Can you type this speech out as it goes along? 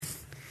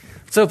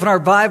Let's open our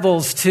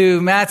Bibles to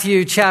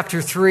Matthew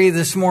chapter 3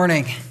 this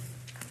morning.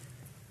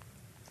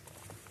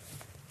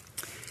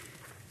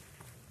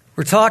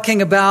 We're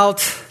talking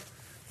about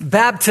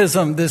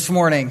baptism this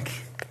morning.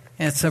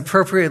 And it's an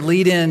appropriate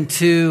lead-in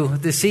to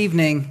this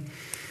evening.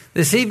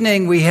 This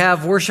evening we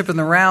have worship in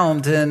the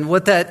round, and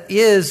what that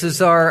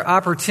is our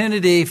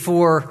opportunity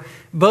for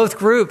both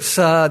groups,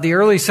 the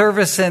early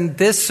service and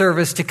this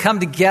service, to come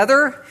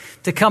together,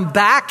 to come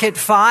back at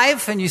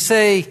 5. And you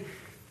say,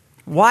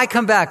 why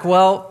come back?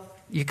 Well,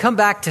 you come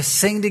back to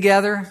sing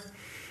together.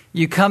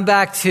 You come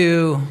back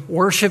to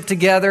worship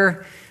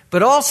together.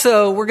 But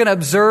also, we're going to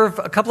observe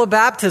a couple of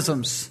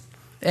baptisms.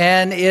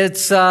 And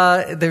it's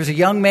there's a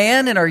young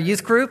man in our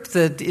youth group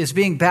that is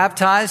being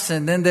baptized.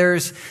 And then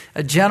there's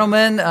a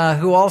gentleman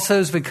who also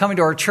has been coming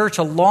to our church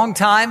a long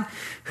time,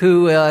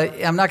 who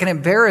I'm not going to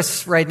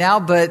embarrass right now,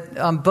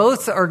 but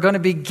both are going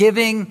to be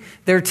giving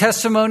their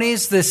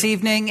testimonies this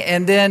evening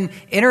and then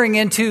entering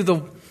into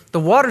the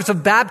waters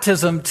of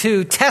baptism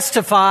to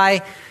testify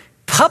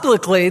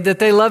publicly that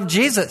they love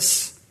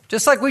Jesus.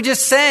 Just like we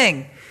just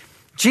sang,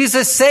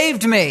 Jesus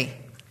saved me.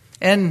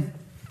 And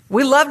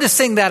we love to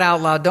sing that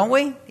out loud, don't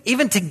we?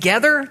 Even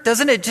together,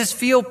 doesn't it just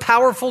feel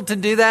powerful to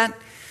do that?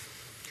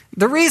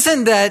 The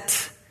reason that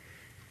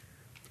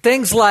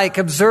things like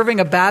observing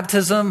a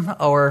baptism,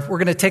 or we're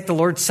going to take the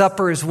Lord's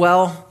Supper as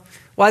well,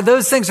 why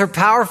those things are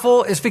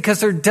powerful is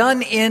because they're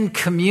done in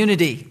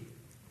community.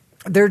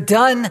 They're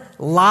done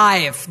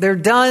live. They're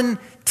done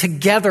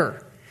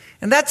together.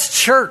 And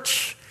that's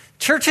church.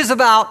 Church is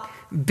about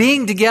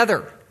being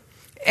together.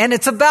 And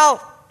it's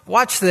about,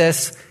 watch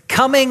this,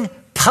 coming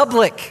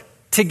public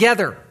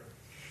together.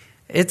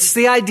 It's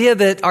the idea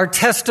that our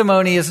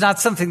testimony is not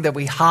something that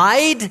we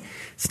hide.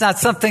 It's not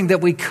something that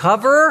we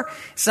cover.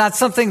 It's not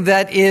something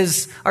that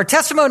our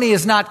testimony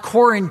is not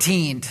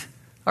quarantined.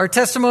 Our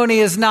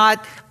testimony is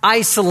not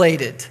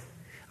isolated.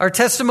 Our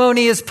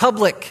testimony is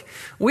public.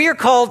 We are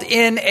called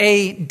in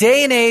a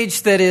day and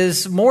age that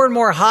is more and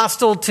more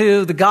hostile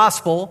to the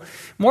gospel,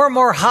 more and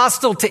more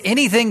hostile to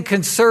anything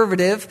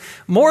conservative,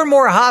 more and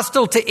more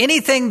hostile to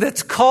anything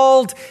that's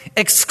called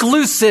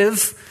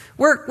exclusive.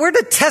 We're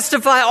to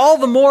testify all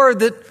the more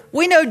that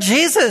we know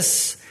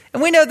Jesus,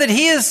 and we know that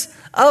he is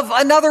of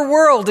another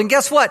world. And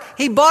guess what?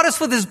 He bought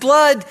us with his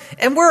blood,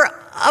 and we're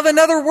of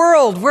another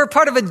world. We're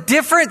part of a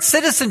different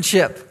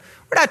citizenship.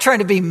 We're not trying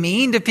to be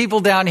mean to people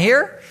down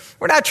here.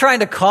 We're not trying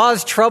to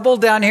cause trouble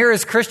down here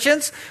as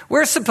Christians.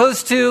 We're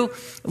supposed to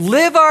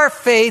live our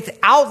faith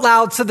out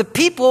loud so that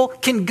people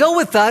can go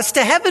with us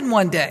to heaven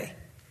one day.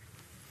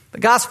 The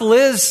gospel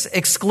is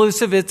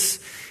exclusive.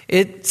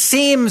 It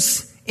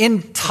seems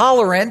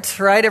intolerant,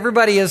 right?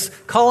 Everybody is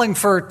calling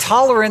for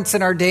tolerance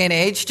in our day and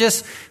age.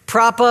 Just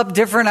prop up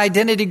different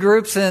identity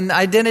groups and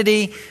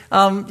identity,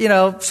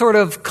 sort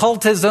of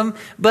cultism.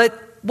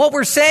 But what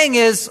we're saying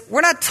is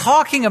we're not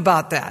talking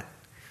about that.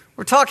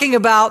 We're talking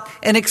about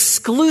an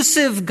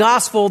exclusive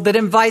gospel that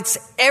invites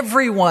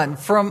everyone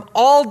from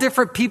all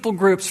different people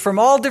groups, from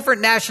all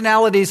different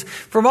nationalities,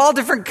 from all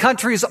different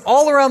countries,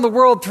 all around the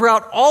world,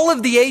 throughout all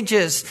of the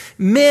ages,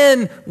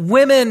 men,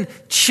 women,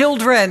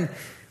 children,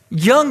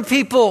 young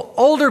people,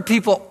 older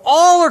people,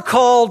 all are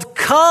called,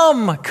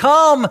 come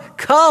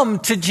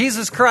to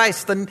Jesus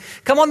Christ.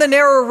 Come on the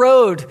narrow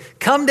road,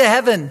 come to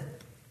heaven.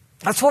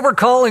 That's what we're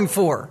calling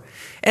for.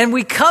 And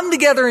we come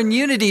together in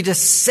unity to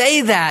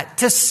say that,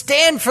 to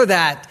stand for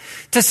that,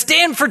 to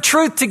stand for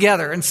truth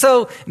together. And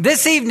so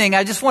this evening,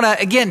 I just want to,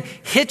 again,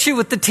 hit you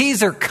with the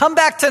teaser. Come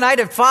back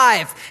tonight at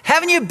 5.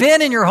 Haven't you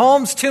been in your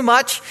homes too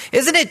much?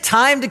 Isn't it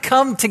time to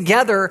come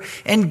together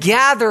and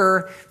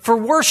gather for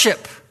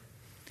worship?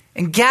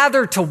 And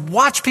gather to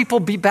watch people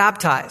be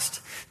baptized,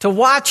 to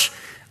watch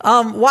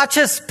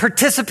us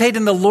participate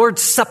in the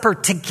Lord's Supper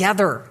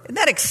together. Isn't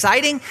that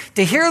exciting?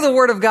 To hear the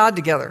Word of God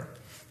together.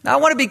 Now, I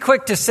want to be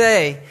quick to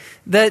say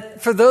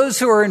that for those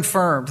who are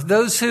infirmed,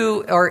 those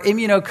who are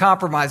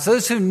immunocompromised,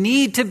 those who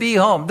need to be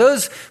home,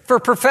 those for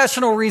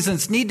professional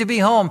reasons need to be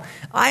home,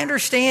 I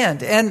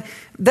understand. And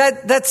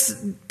that's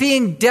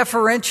being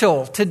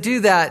deferential to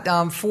do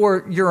that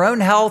for your own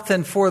health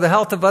and for the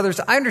health of others.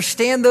 I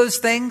understand those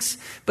things,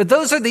 but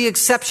those are the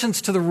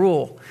exceptions to the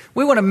rule.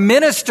 We want to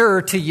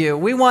minister to you.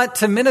 We want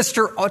to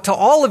minister to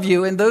all of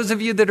you, and those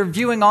of you that are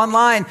viewing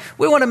online,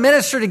 we want to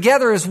minister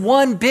together as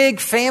one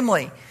big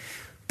family.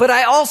 But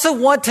I also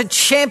want to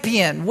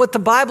champion what the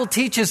Bible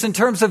teaches in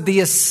terms of the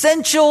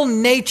essential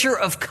nature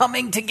of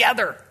coming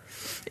together.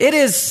 It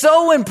is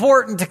so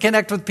important to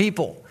connect with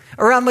people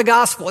around the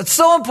gospel. It's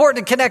so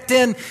important to connect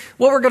in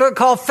what we're going to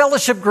call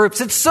fellowship groups.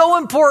 It's so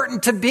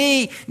important to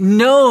be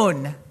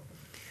known.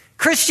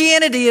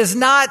 Christianity is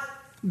not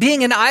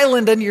being an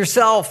island unto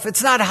yourself.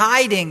 It's not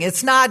hiding.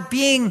 It's not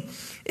being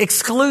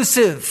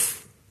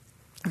exclusive.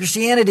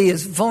 Christianity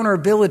is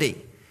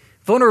vulnerability.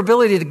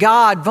 Vulnerability to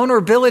God,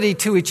 vulnerability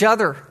to each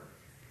other.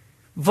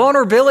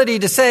 Vulnerability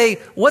to say,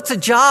 what's a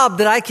job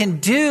that I can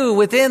do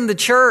within the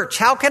church?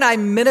 How can I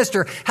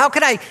minister? How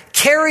can I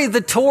carry the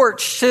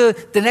torch to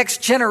the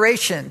next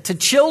generation, to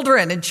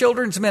children in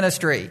children's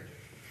ministry,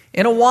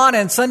 in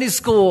Awana in Sunday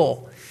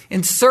school,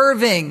 in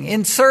serving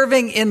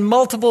in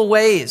multiple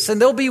ways. And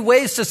there'll be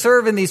ways to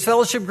serve in these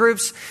fellowship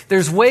groups.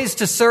 There's ways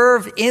to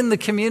serve in the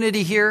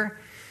community here.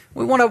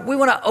 We want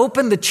to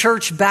open the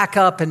church back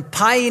up and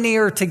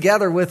pioneer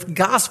together with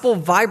gospel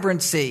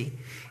vibrancy.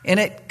 And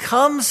it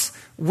comes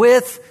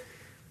with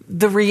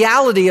the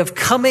reality of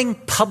coming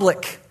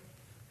public,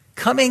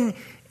 coming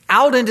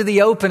out into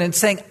the open and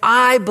saying,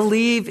 I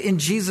believe in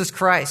Jesus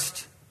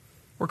Christ.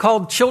 We're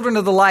called children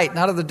of the light,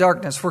 not of the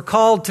darkness. We're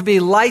called to be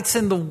lights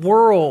in the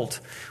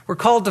world. We're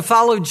called to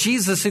follow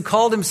Jesus, who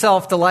called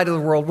himself the light of the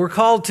world. We're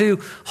called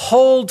to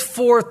hold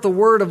forth the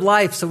word of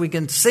life so we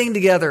can sing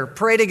together,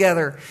 pray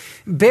together,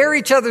 bear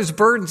each other's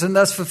burdens, and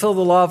thus fulfill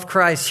the law of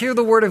Christ. Hear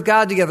the word of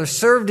God together,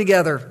 serve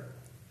together.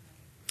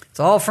 It's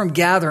all from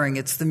gathering.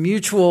 It's the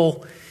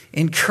mutual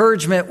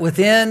encouragement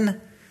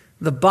within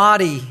the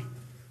body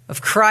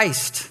of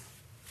Christ.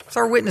 It's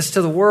our witness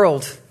to the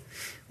world.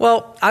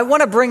 Well, I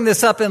want to bring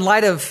this up in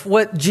light of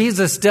what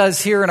Jesus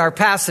does here in our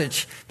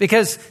passage,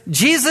 because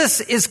Jesus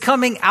is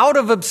coming out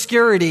of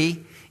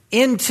obscurity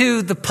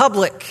into the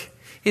public.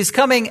 He's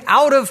coming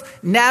out of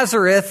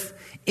Nazareth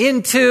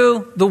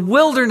into the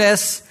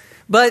wilderness,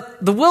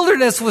 but the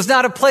wilderness was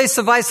not a place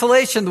of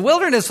isolation. The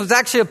wilderness was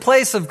actually a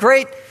place of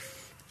great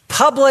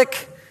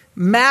public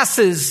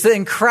masses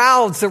and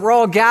crowds that were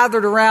all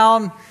gathered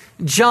around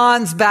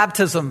John's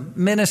baptism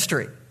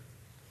ministry.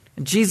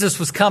 And Jesus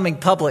was coming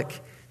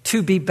public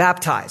to be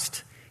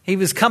baptized. He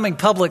was coming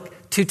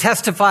public to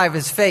testify of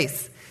his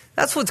faith.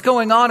 That's what's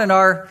going on in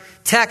our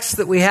text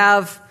that we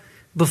have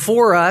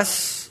before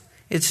us.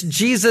 It's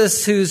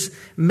Jesus who's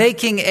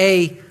making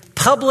a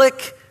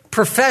public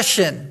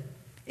profession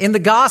in the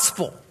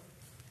gospel.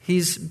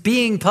 He's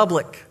being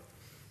public.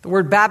 The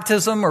word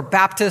baptism or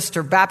Baptist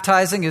or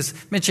baptizing is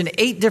mentioned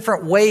 8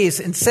 different ways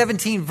in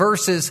 17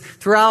 verses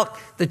throughout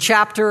the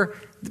chapter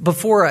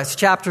before us,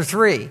 chapter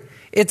 3.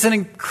 It's an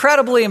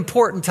incredibly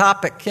important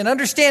topic, and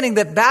understanding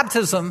that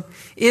baptism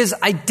is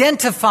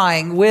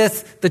identifying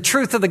with the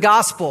truth of the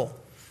gospel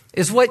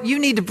is what you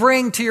need to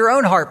bring to your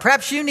own heart.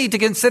 Perhaps you need to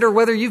consider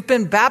whether you've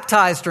been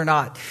baptized or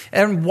not,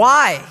 and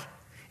why.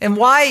 And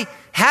why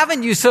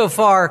haven't you so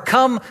far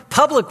come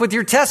public with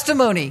your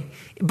testimony,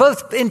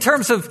 both in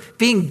terms of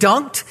being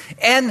dunked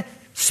and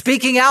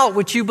speaking out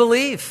what you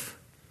believe?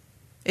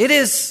 It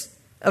is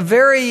a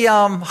very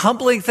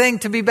humbling thing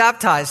to be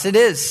baptized. It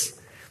is.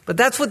 But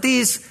that's what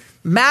these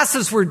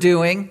masses were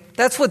doing.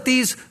 That's what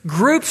these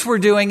groups were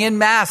doing in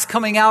mass,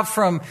 coming out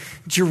from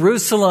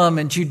Jerusalem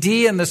and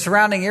Judea and the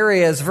surrounding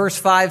areas, verse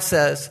 5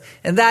 says.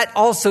 And that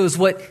also is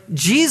what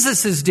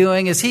Jesus is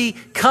doing as he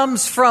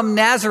comes from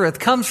Nazareth,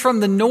 comes from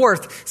the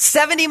north,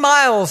 70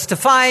 miles to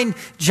find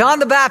John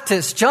the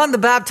Baptist, John the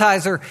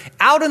Baptizer,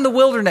 out in the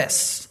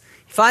wilderness.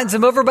 He finds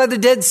him over by the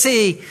Dead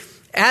Sea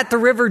at the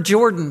River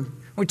Jordan,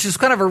 which is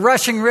kind of a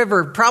rushing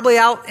river, probably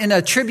out in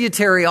a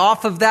tributary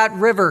off of that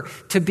river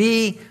to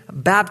be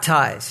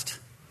baptized.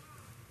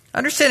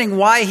 Understanding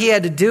why he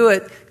had to do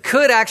it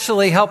could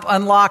actually help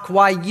unlock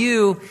why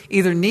you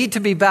either need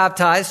to be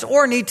baptized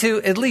or need to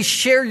at least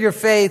share your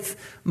faith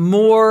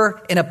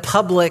more in a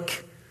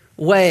public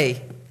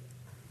way.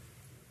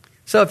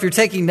 So if you're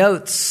taking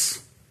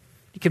notes,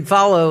 you can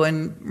follow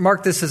and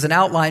mark this as an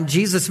outline.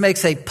 Jesus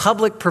makes a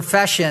public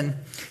profession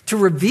to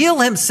reveal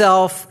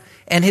himself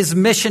and his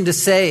mission to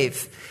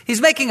save.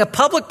 He's making a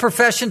public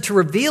profession to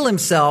reveal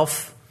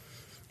himself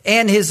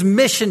and his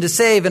mission to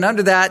save. And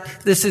under that,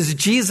 this is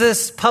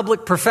Jesus'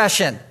 public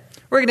profession.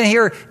 We're going to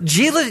hear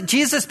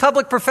Jesus'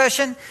 public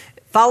profession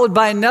followed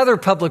by another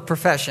public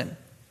profession.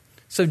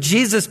 So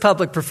Jesus'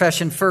 public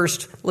profession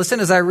first.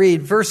 Listen as I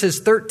read verses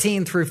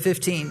 13 through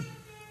 15.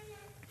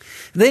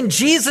 Then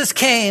Jesus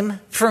came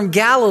from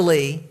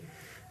Galilee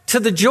to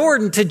the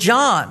Jordan to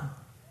John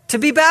to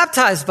be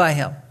baptized by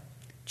him.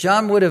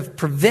 John would have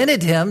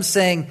prevented him,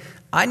 saying,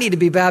 I need to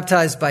be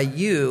baptized by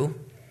you,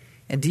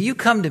 and do you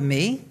come to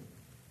me?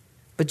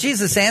 But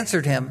Jesus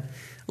answered him,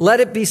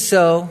 let it be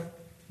so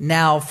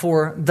now,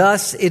 for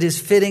thus it is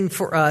fitting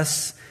for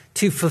us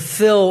to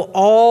fulfill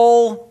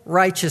all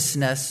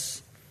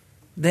righteousness.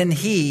 Then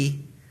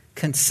he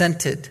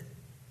consented.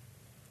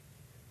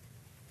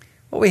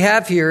 What we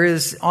have here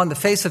is, on the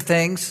face of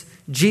things,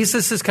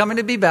 Jesus is coming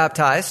to be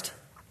baptized,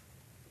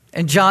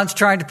 and John's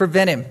trying to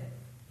prevent him.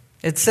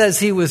 It says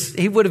he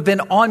would have been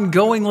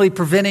ongoingly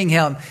preventing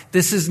him.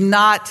 This is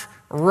not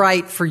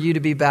right for you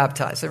to be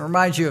baptized. It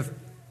reminds you of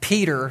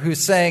Peter,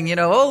 who's saying,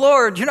 oh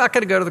Lord, you're not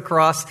going to go to the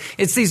cross.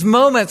 It's these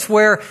moments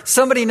where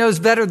somebody knows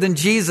better than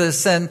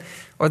Jesus,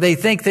 or they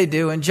think they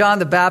do. And John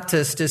the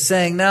Baptist is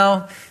saying,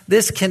 no,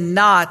 this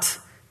cannot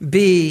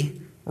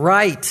be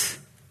right.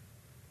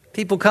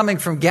 People coming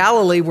from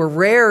Galilee were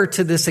rare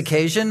to this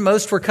occasion.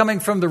 Most were coming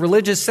from the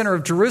religious center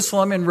of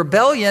Jerusalem in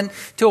rebellion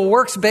to a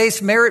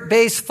works-based,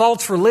 merit-based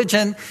false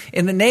religion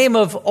in the name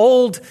of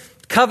old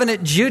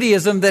covenant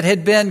Judaism that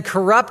had been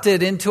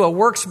corrupted into a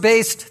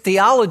works-based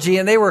theology,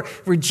 and they were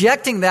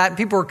rejecting that.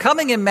 People were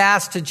coming in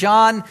mass to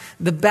John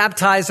the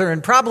Baptizer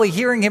and probably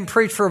hearing him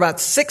preach for about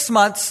 6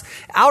 months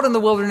out in the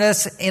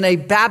wilderness in a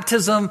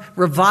baptism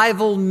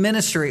revival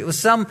ministry. It was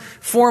some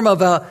form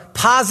of a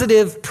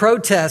positive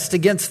protest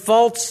against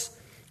false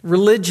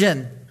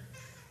religion.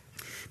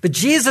 But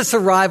Jesus'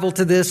 arrival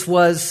to this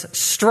was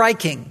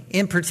striking,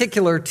 in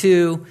particular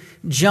to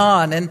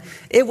John. And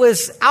it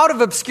was out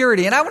of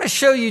obscurity. And I want to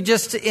show you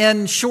just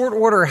in short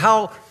order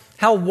how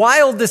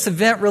wild this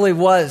event really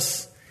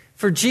was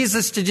for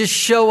Jesus to just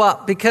show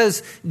up.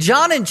 Because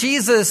John and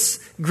Jesus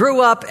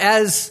grew up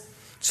as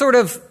sort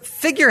of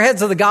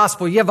figureheads of the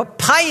gospel. You have a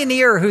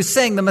pioneer who's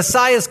saying the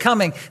Messiah is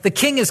coming, the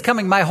King is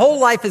coming. My whole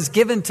life is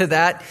given to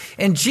that.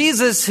 And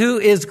Jesus, who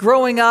is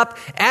growing up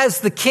as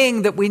the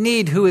King that we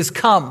need, who has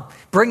come,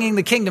 bringing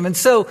the kingdom. And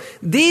so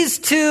these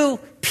two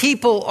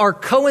people are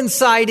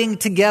coinciding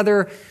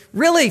together,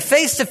 really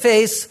face to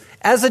face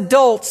as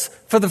adults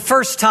for the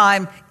first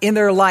time in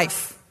their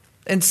life.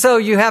 And so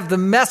you have the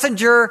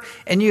messenger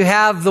and you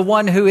have the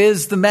one who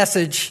is the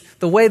message,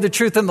 the way, the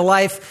truth, and the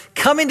life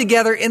coming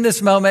together in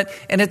this moment.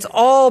 And it's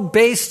all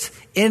based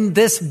in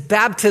this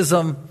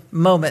baptism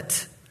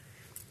moment.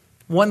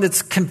 One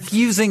that's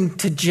confusing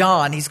to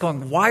John. He's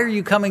going, why are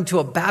you coming to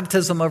a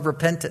baptism of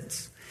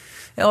repentance?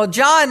 Now,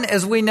 John,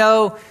 as we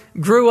know,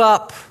 grew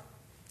up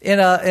in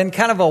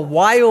kind of a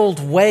wild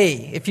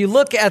way. If you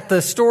look at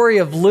the story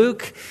of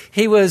Luke,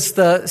 he was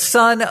the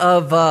son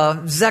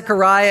of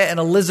Zechariah and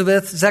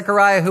Elizabeth.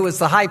 Zechariah, who was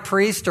the high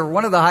priest, or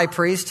one of the high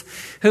priests,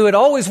 who had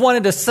always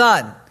wanted a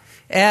son.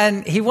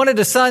 And he wanted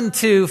a son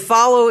to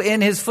follow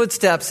in his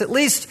footsteps. At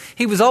least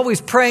he was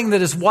always praying that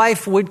his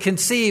wife would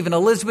conceive, and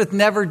Elizabeth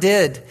never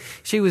did.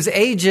 She was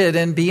aged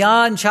and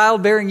beyond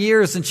childbearing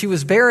years, and she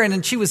was barren,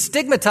 and she was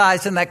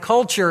stigmatized in that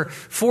culture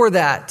for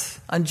that,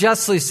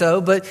 unjustly so,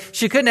 but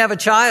she couldn't have a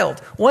child.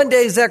 One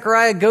day,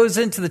 Zechariah goes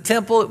into the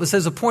temple. It was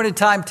his appointed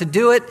time to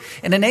do it,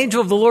 and an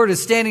angel of the Lord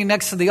is standing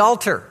next to the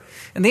altar.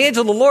 And the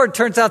angel of the Lord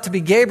turns out to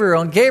be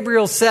Gabriel. And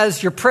Gabriel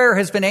says, your prayer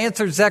has been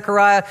answered,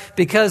 Zechariah,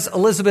 because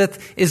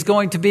Elizabeth is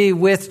going to be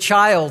with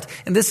child.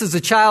 And this is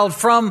a child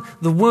from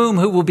the womb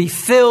who will be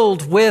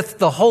filled with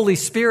the Holy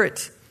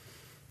Spirit.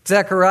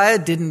 Zechariah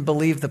didn't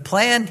believe the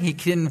plan. He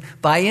didn't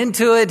buy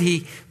into it.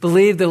 He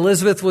believed that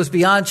Elizabeth was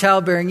beyond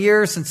childbearing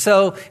years. And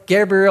so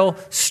Gabriel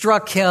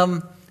struck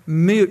him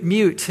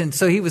mute. And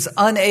so he was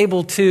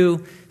unable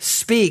to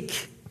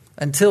speak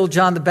until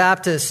John the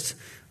Baptist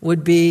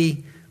would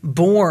be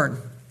born.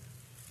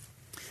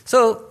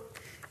 So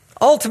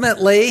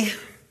ultimately,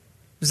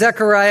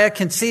 Zechariah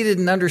conceded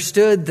and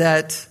understood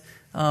that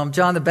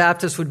John the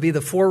Baptist would be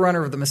the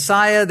forerunner of the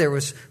Messiah. There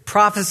was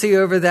prophecy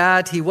over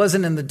that. He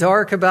wasn't in the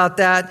dark about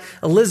that.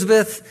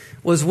 Elizabeth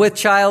was with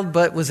child,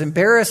 but was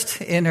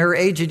embarrassed in her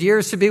aged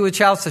years to be with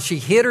child, so she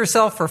hid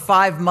herself for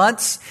 5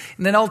 months.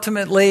 And then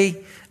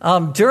ultimately,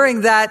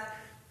 during that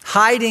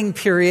hiding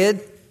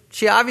period,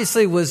 she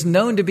obviously was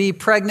known to be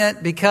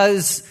pregnant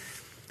because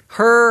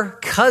her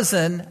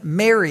cousin,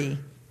 Mary,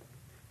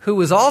 who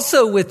was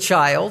also with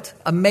child,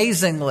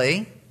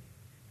 amazingly,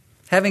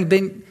 having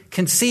been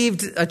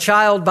conceived a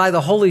child by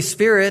the Holy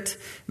Spirit,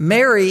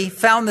 Mary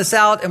found this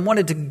out and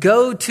wanted to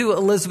go to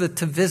Elizabeth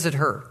to visit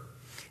her.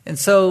 And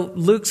so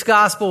Luke's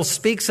gospel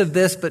speaks of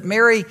this, but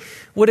Mary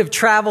would have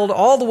traveled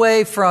all the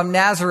way from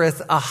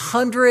Nazareth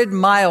 100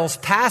 miles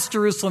past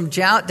Jerusalem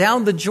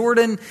down the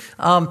Jordan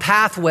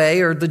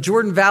pathway, or the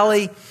Jordan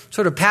Valley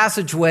sort of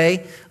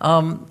passageway,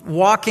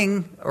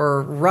 walking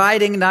or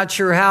riding, not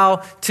sure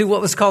how, to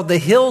what was called the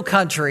hill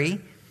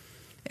country.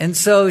 And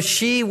so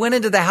she went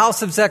into the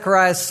house of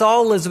Zechariah,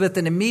 saw Elizabeth,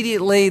 and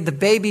immediately the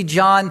baby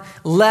John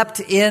leapt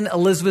in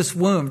Elizabeth's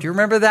womb. Do you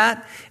remember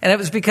that? And it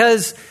was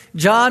because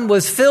John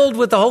was filled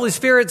with the Holy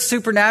Spirit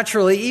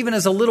supernaturally, even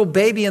as a little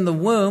baby in the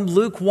womb.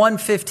 Luke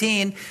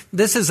 1:15.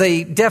 This is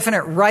a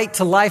definite right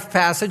to life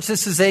passage.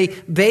 This is a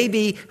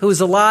baby who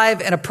is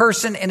alive and a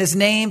person and is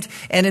named,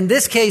 and in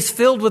this case,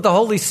 filled with the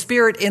Holy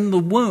Spirit in the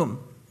womb.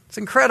 It's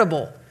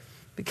incredible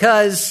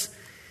because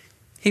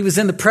he was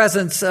in the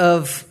presence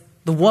of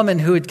the woman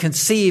who had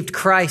conceived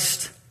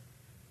Christ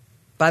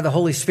by the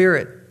Holy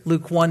Spirit.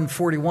 Luke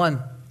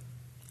 1:41.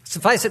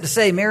 Suffice it to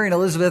say, Mary and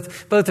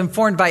Elizabeth, both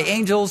informed by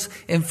angels,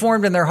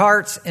 informed in their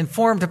hearts,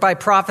 informed by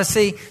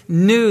prophecy,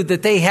 knew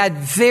that they had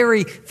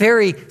very,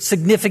 very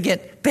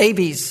significant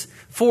babies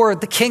for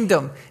the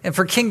kingdom and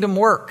for kingdom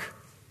work.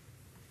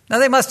 Now,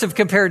 they must have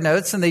compared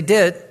notes, and they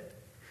did. And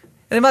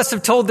they must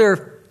have told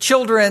their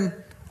children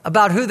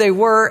about who they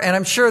were, and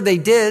I'm sure they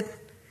did.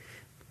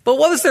 But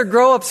what was their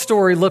grow-up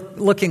story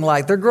looking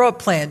like? Their grow-up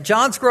plan.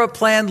 John's grow-up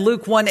plan,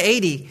 Luke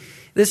 1:80.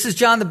 This is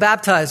John the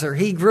Baptizer.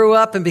 He grew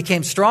up and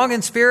became strong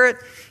in spirit,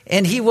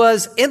 and he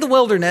was in the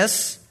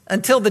wilderness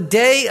until the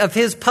day of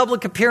his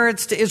public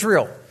appearance to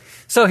Israel.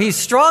 So he's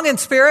strong in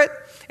spirit,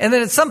 and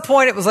then at some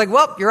point it was like,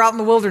 well, you're out in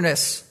the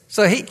wilderness.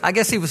 So I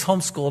guess he was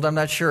homeschooled, I'm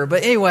not sure.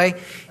 But anyway,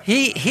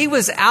 he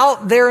was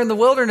out there in the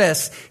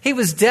wilderness. He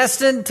was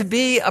destined to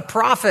be a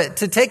prophet,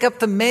 to take up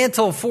the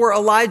mantle for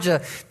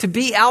Elijah, to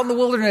be out in the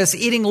wilderness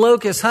eating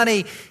locusts,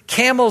 honey,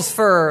 camel's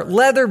fur,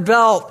 leather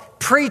belt,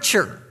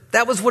 preacher.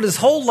 That was what his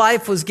whole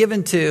life was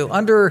given to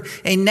under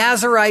a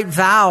Nazirite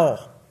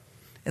vow.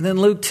 And then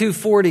Luke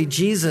 2:40,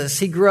 Jesus,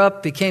 he grew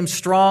up, became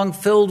strong,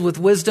 filled with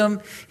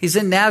wisdom. He's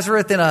in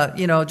Nazareth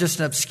in just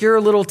an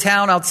obscure little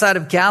town outside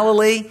of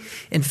Galilee,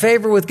 in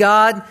favor with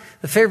God.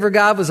 The favor of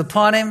God was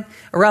upon him.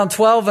 Around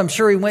 12, I'm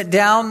sure he went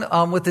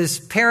down with his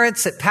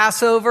parents at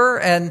Passover,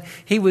 and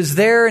he was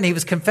there and he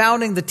was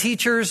confounding the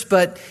teachers.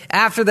 But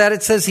after that,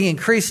 it says he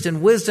increased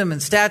in wisdom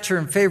and stature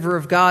in favor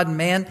of God and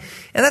man.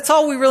 And that's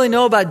all we really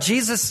know about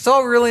Jesus. That's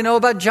all we really know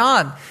about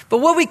John. But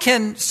what we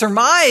can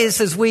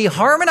surmise as we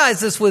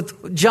harmonize this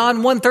with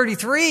John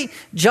 1:33,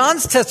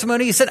 John's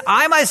testimony, he said,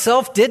 I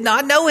myself did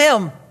not know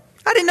him.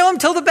 I didn't know him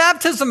till the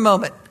baptism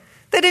moment.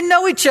 They didn't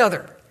know each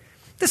other.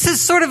 This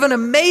is sort of an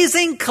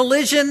amazing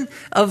collision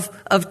of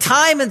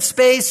time and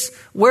space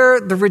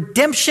where the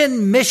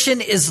redemption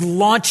mission is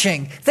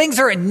launching. Things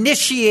are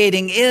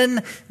initiating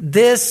in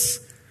this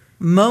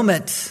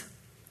moment.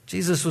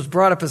 Jesus was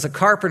brought up as a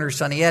carpenter's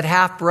son. He had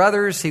half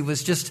brothers. He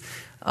was just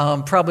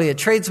probably a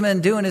tradesman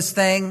doing his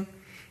thing.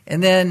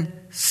 And then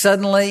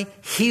suddenly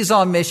he's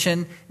on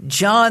mission.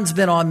 John's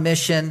been on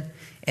mission.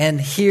 And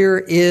here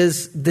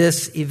is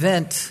this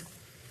event.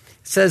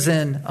 It says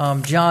in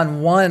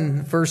John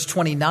 1, verse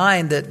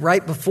 29, that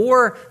right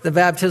before the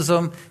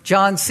baptism,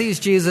 John sees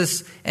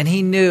Jesus and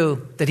he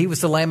knew that he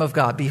was the Lamb of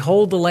God.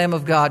 Behold the Lamb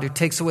of God who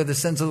takes away the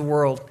sins of the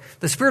world.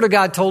 The Spirit of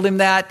God told him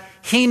that.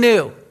 He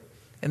knew.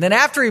 And then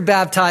after he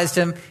baptized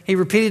him, he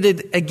repeated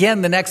it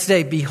again the next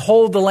day.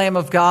 Behold the Lamb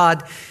of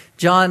God.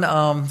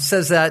 John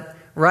says that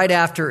right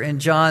after in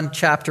John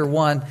chapter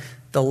 1,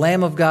 the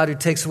Lamb of God who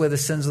takes away the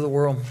sins of the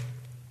world.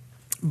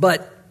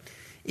 But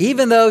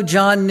even though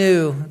John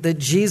knew that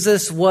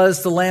Jesus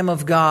was the Lamb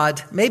of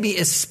God, maybe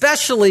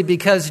especially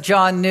because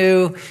John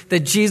knew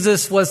that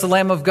Jesus was the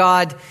Lamb of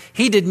God,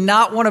 he did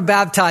not want to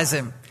baptize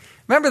him.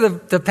 Remember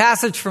the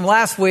passage from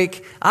last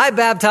week? I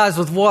baptize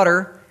with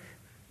water,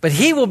 but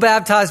he will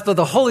baptize by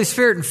the Holy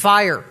Spirit and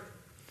fire.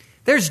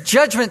 There's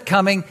judgment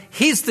coming.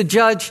 He's the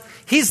judge.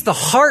 He's the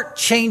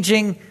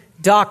heart-changing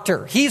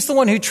doctor. He's the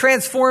one who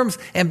transforms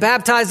and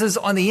baptizes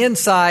on the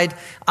inside.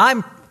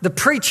 I'm the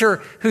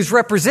preacher who's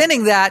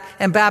representing that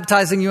and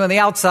baptizing you on the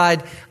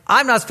outside.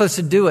 I'm not supposed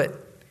to do it.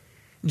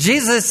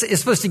 Jesus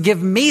is supposed to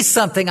give me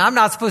something. I'm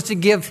not supposed to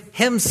give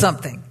him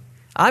something.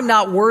 I'm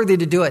not worthy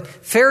to do it.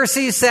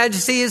 Pharisees,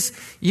 Sadducees,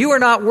 you are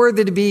not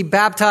worthy to be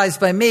baptized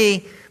by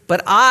me,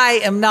 but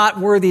I am not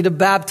worthy to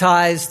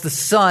baptize the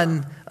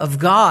Son of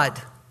God.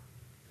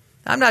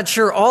 I'm not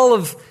sure all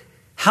of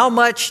how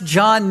much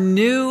John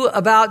knew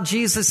about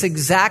Jesus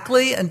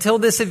exactly until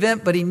this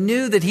event, but he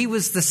knew that he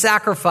was the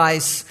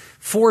sacrifice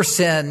for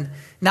sin,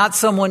 not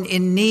someone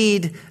in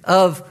need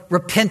of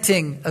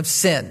repenting of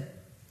sin.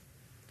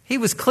 He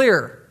was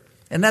clear,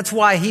 and that's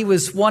why he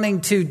was wanting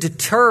to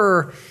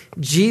deter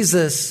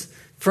Jesus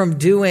from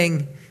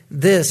doing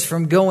this,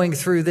 from going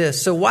through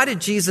this. So why did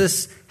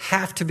Jesus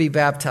have to be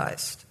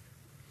baptized?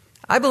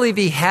 I believe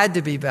he had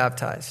to be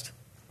baptized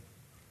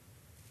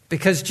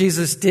because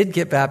Jesus did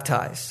get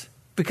baptized,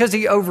 because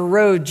he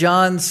overrode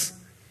John's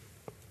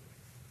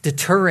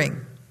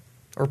deterring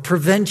or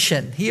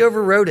prevention. He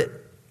overrode it.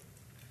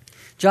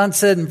 John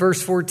said in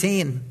verse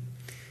 14,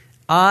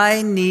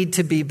 I need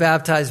to be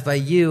baptized by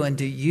you, and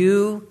do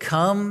you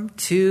come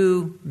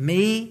to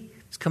me?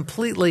 It's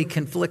completely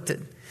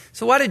conflicted.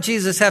 So why did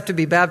Jesus have to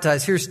be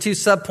baptized? Here's 2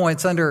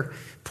 subpoints under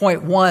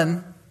point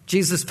 1,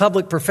 Jesus'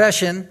 public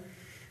profession.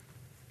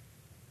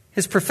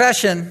 His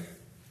profession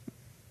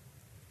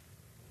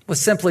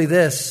was simply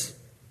this.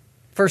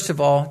 First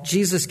of all,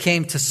 Jesus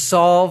came to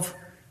solve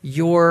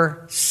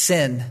your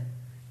sin. You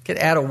could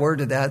add a word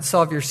to that,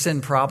 solve your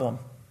sin problem.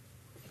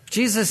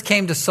 Jesus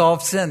came to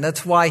solve sin.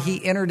 That's why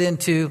he entered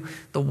into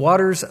the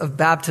waters of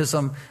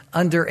baptism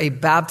under a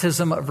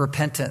baptism of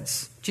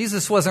repentance.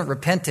 Jesus wasn't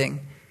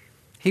repenting.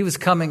 He was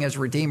coming as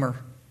Redeemer.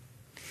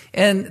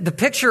 And the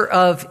picture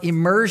of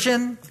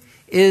immersion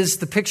is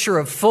the picture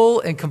of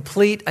full and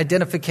complete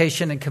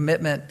identification and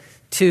commitment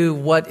to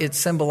what it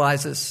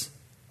symbolizes.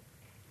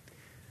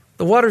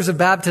 The waters of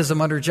baptism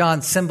under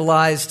John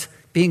symbolized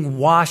being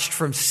washed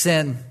from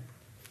sin.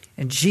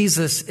 And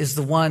Jesus is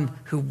the one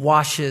who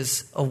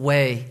washes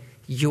away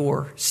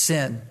your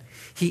sin.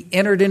 He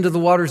entered into the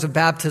waters of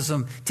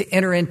baptism to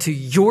enter into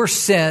your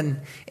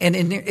sin and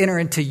enter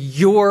into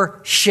your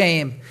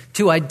shame,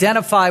 to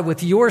identify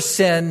with your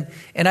sin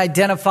and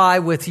identify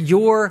with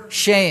your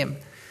shame.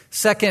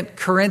 2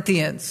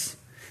 Corinthians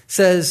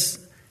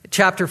says,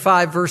 chapter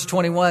 5, verse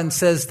 21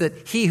 says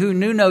that he who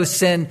knew no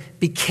sin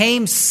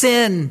became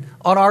sin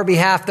on our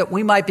behalf that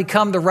we might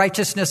become the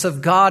righteousness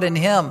of God in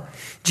him.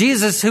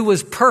 Jesus, who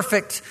was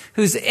perfect,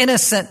 who's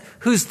innocent,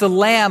 who's the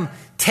Lamb,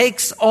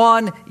 takes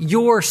on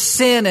your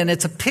sin. And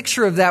it's a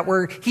picture of that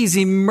where he's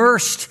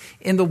immersed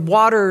in the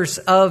waters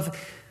of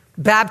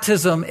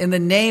baptism in the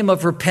name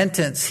of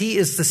repentance. He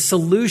is the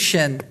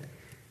solution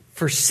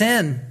for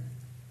sin.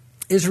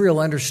 Israel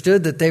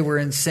understood that they were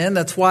in sin.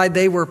 That's why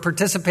they were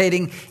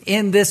participating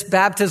in this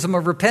baptism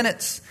of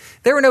repentance.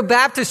 There were no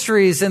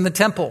baptistries in the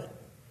temple.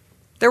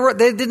 They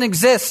didn't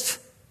exist.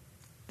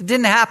 It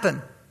didn't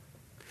happen.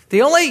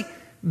 The only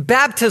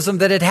baptism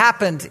that had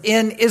happened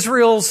in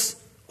Israel's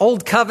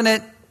Old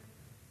Covenant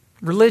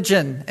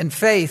religion and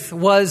faith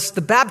was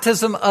the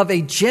baptism of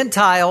a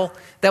Gentile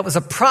that was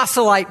a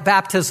proselyte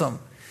baptism,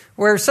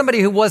 where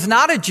somebody who was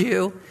not a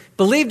Jew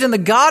believed in the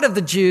God of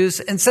the Jews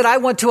and said, I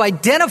want to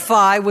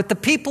identify with the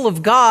people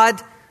of God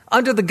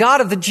under the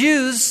God of the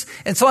Jews,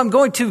 and so I'm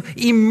going to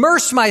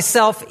immerse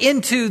myself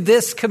into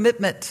this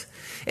commitment.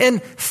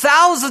 And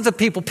thousands of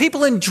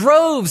people in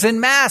droves, in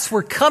mass,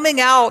 were coming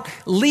out,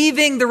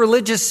 leaving the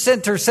religious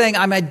center, saying,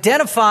 I'm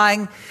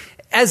identifying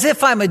as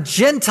if I'm a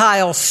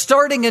Gentile,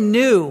 starting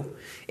anew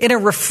in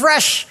a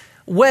fresh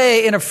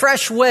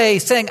way,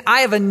 saying,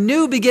 I have a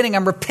new beginning.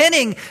 I'm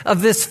repenting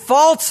of this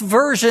false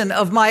version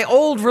of my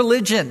old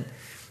religion,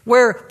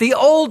 where the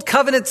old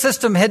covenant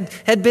system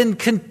had been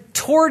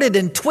contorted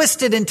and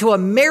twisted into a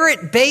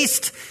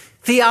merit-based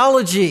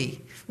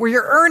theology, where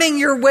you're earning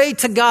your way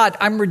to God.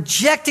 I'm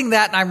rejecting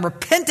that, and I'm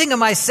repenting of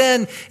my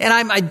sin, and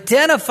I'm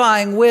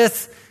identifying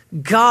with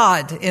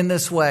God in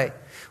this way.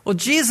 Well,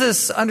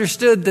 Jesus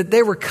understood that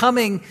they were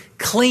coming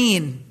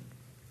clean,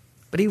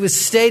 but he was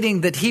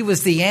stating that he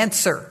was the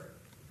answer.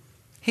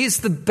 He's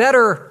the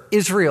better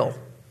Israel.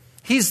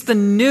 He's the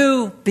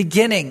new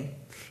beginning.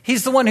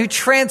 He's the one who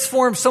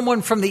transforms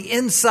someone from the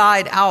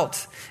inside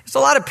out. There's a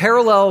lot of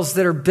parallels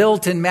that are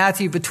built in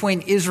Matthew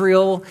between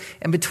Israel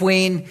and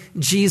between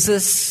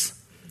Jesus.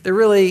 There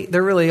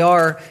really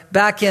are.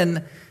 Back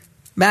in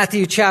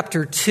Matthew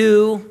chapter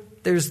 2,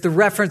 there's the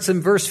reference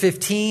in verse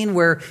 15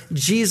 where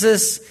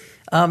Jesus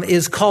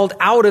is called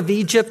out of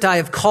Egypt. I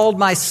have called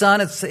my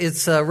son.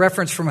 It's a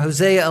reference from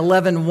Hosea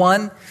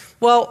 11:1.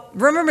 Well,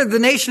 remember, the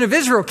nation of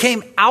Israel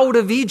came out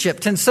of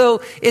Egypt. And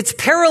so it's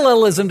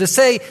parallelism to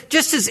say,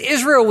 just as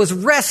Israel was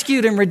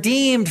rescued and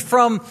redeemed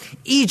from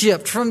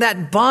Egypt, from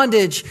that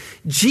bondage,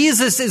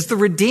 Jesus is the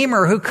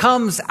Redeemer who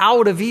comes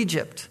out of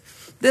Egypt.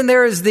 Then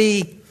there is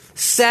the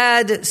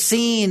sad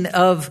scene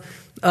of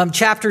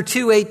chapter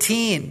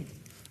 2:18,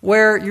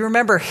 where you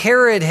remember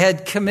Herod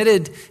had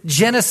committed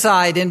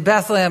genocide in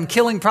Bethlehem,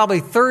 killing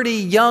probably 30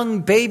 young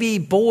baby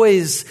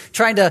boys,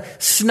 trying to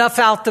snuff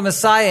out the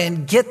Messiah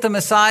and get the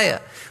Messiah.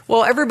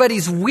 Well,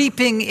 everybody's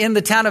weeping in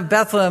the town of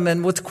Bethlehem,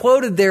 and what's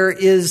quoted there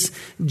is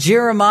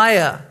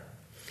Jeremiah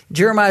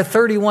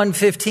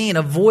 31:15.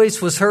 A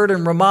voice was heard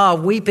in Ramah,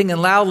 weeping in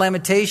loud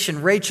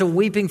lamentation, Rachel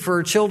weeping for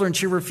her children.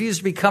 She refused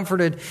to be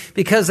comforted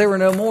because there were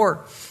no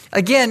more.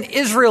 Again,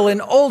 Israel,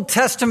 an Old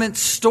Testament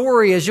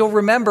story, as you'll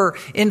remember,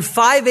 in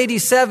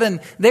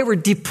 587, they were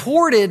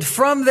deported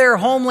from their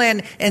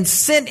homeland and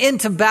sent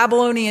into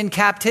Babylonian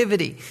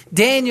captivity.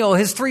 Daniel,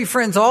 his 3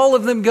 friends, all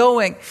of them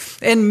going.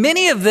 And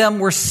many of them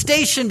were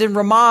stationed in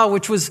Ramah,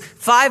 which was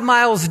 5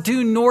 miles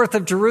due north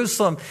of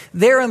Jerusalem.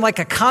 They're in like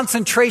a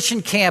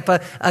concentration camp,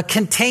 a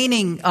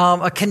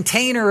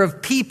container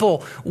of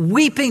people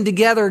weeping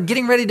together,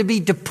 getting ready to be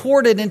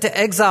deported into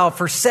exile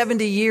for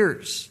 70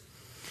 years.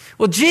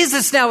 Well,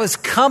 Jesus now is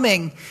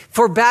coming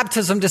for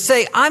baptism to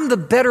say, I'm the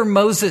better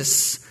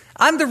Moses.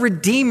 I'm the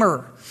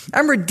Redeemer.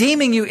 I'm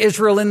redeeming you,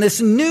 Israel, in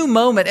this new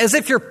moment, as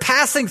if you're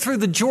passing through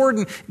the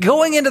Jordan,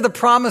 going into the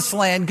promised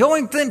land,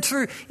 going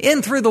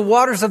in through the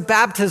waters of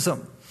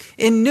baptism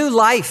in new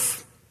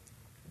life.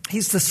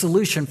 He's the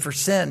solution for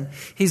sin.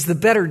 He's the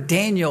better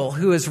Daniel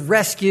who has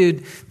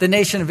rescued the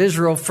nation of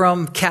Israel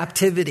from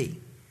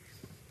captivity.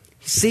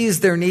 He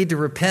sees their need to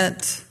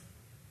repent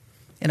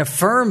and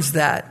affirms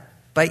that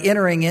by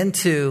entering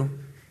into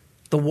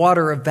the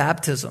water of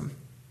baptism.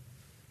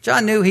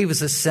 John knew he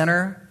was a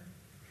sinner.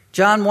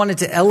 John wanted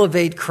to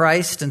elevate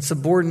Christ and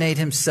subordinate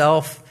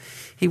himself.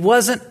 He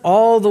wasn't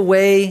all the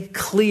way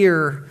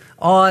clear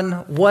on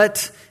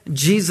what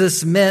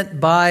Jesus meant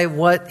by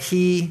what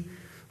he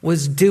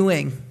was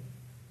doing.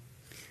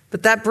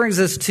 But that brings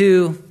us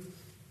to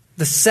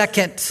the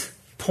second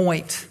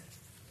point,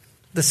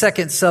 the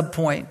second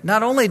subpoint.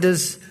 Not only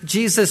does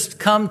Jesus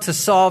come to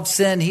solve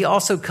sin, he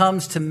also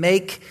comes to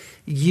make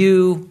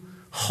you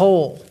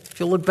whole. If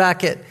you look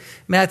back at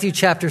Matthew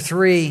chapter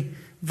 3,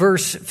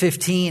 verse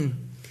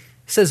 15,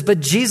 it says, but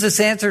Jesus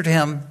answered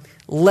him,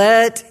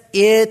 let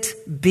it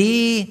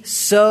be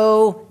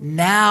so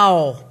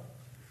now.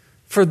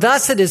 For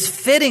thus it is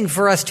fitting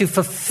for us to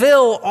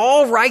fulfill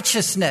all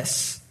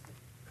righteousness.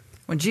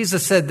 When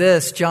Jesus said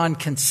this, John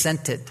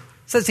consented. It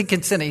says he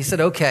consented. He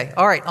said, okay,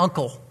 all right,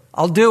 uncle,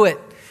 I'll do it.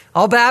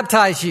 I'll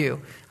baptize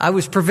you. I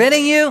was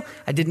preventing you.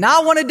 I did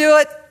not want to do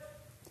it,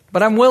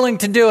 but I'm willing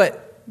to do it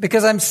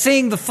because I'm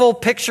seeing the full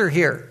picture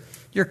here.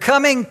 You're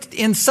coming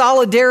in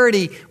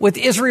solidarity with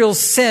Israel's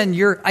sin.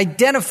 You're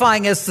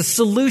identifying as the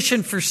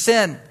solution for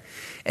sin.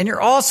 And you're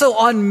also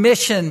on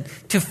mission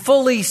to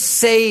fully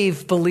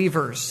save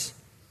believers.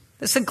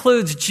 This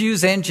includes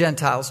Jews and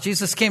Gentiles.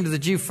 Jesus came to the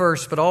Jew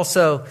first, but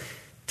also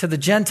to the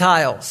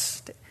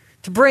Gentiles,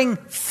 to bring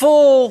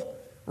full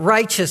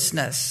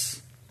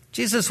righteousness.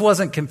 Jesus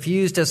wasn't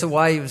confused as to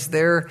why he was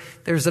there.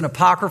 There's an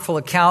apocryphal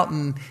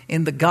account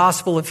in the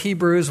Gospel of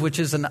Hebrews, which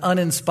is an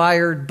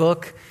uninspired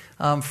book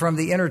from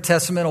the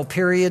intertestamental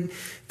period.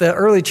 The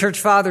early church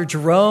father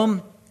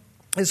Jerome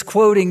is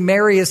quoting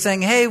Mary as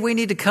saying, hey, we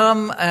need to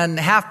come and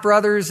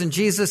half-brothers in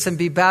Jesus and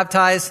be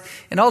baptized.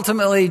 And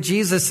ultimately,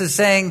 Jesus is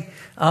saying,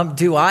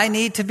 do I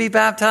need to be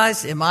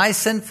baptized? Am I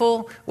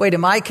sinful? Wait,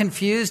 am I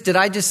confused? Did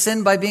I just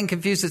sin by being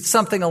confused? It's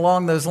something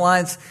along those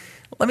lines.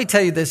 Let me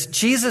tell you this.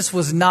 Jesus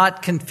was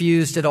not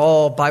confused at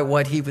all by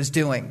what he was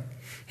doing.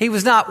 He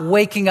was not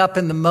waking up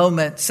in the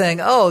moment saying,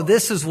 oh,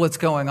 this is what's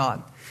going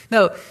on.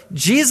 No,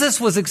 Jesus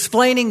was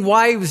explaining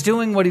why he was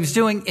doing what he was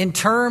doing in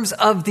terms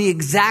of the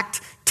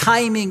exact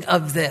timing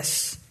of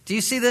this. Do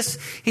you see this?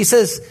 He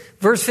says,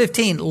 verse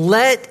 15,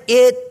 let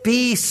it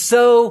be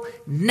so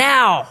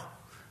now.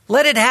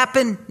 Let it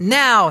happen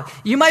now.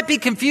 You might be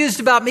confused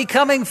about me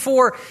coming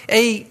for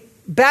a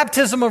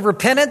baptism of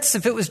repentance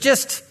if it was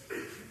just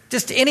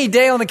any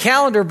day on the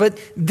calendar, but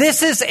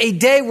this is a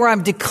day where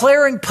I'm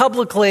declaring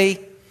publicly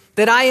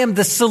that I am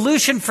the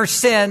solution for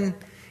sin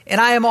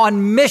and I am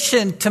on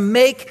mission to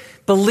make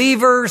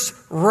believers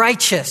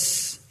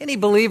righteous. Any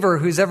believer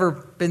who's ever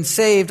been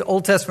saved,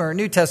 Old Testament or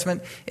New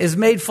Testament, is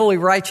made fully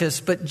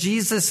righteous, but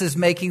Jesus is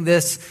making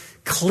this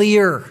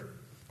clear.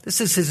 This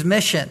is his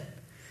mission.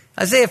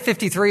 Isaiah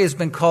 53 has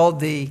been called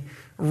the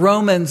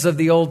Romans of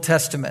the Old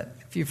Testament.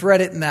 If you've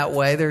read it in that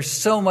way, there's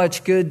so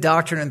much good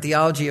doctrine and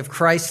theology of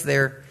Christ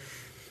there.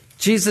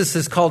 Jesus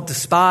is called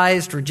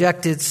despised,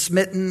 rejected,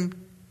 smitten,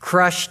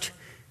 crushed,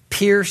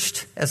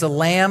 pierced as a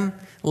lamb,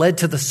 led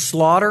to the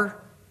slaughter.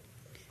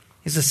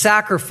 He's a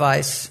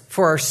sacrifice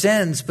for our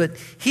sins, but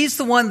he's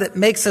the one that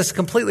makes us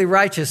completely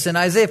righteous. In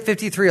Isaiah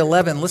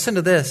 53:11, listen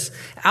to this.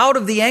 Out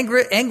of the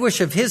anguish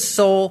of his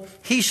soul,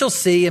 he shall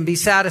see and be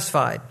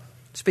satisfied.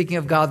 Speaking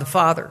of God the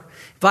Father.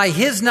 By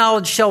his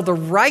knowledge shall the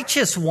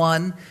righteous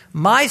one,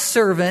 my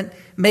servant,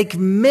 make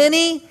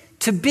many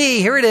to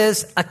be, here it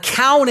is,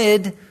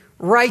 accounted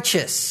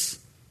righteous,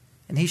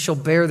 and he shall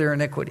bear their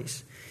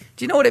iniquities.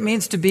 Do you know what it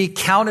means to be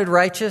counted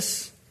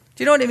righteous?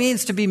 Do you know what it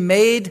means to be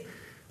made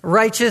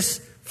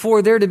righteous?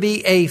 For there to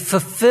be to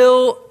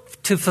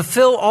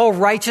fulfill all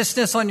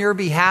righteousness on your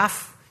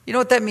behalf. You know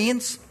what that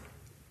means?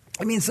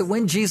 It means that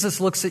when Jesus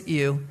looks at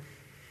you,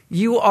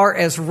 you are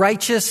as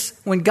righteous.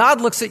 When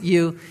God looks at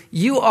you,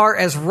 you are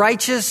as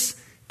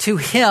righteous to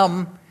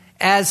him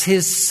as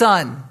his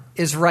son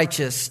is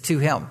righteous to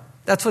him.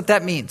 That's what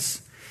that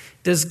means.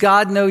 Does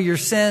God know your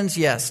sins?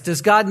 Yes.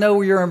 Does God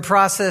know you're in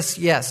process?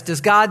 Yes. Does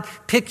God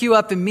pick you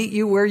up and meet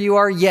you where you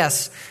are?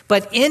 Yes.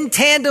 But in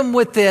tandem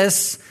with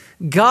this,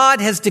 God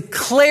has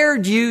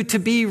declared you to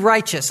be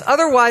righteous.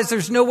 Otherwise,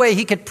 there's no way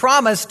he could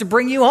promise to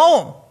bring you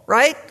home,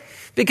 right?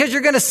 Because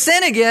you're going to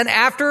sin again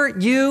after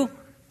you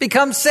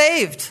become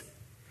saved.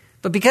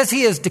 But because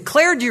he has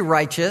declared you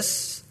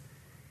righteous,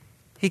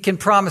 he can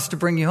promise to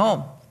bring you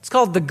home. It's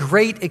called the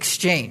Great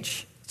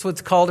Exchange. That's what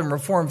it's called in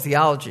Reformed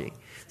theology.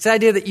 It's the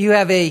idea that you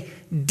have a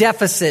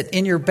deficit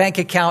in your bank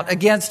account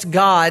against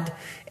God,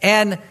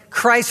 and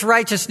Christ's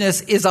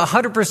righteousness is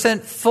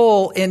 100%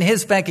 full in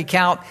his bank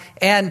account,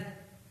 and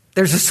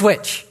there's a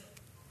switch.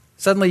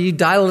 Suddenly you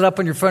dial it up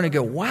on your phone and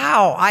go,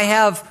 wow, I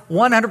have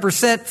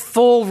 100%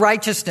 full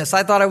righteousness.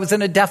 I thought I was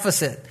in a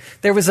deficit.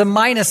 There was a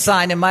minus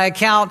sign in my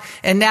account,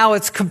 and now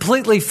it's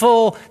completely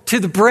full to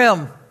the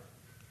brim,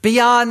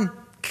 beyond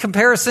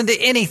comparison to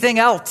anything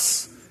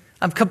else.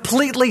 I'm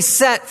completely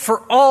set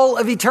for all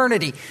of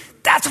eternity.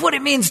 That's what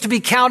it means to be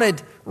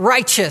counted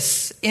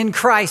righteous in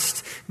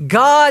Christ.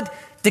 God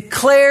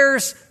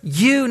declares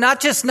you not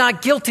just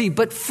not guilty,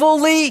 but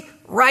fully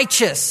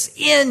righteous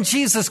in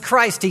Jesus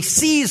Christ. He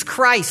sees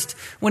Christ.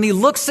 When he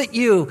looks at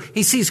you,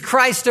 he sees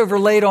Christ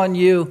overlaid on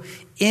you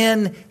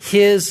in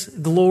his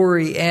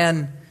glory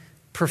and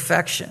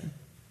perfection.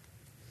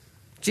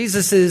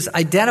 Jesus is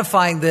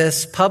identifying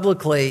this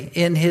publicly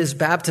in his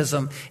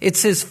baptism.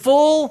 It's his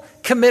full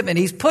commitment.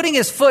 He's putting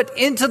his foot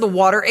into the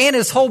water and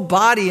his whole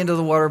body into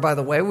the water, by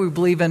the way. We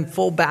believe in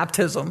full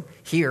baptism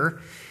here.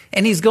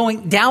 And he's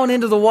going down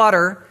into the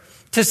water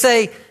to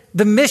say,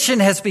 the mission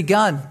has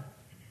begun.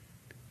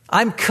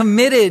 I'm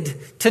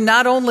committed to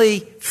not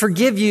only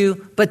forgive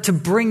you, but to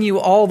bring you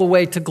all the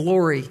way to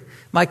glory.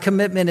 My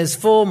commitment is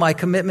full. My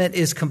commitment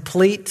is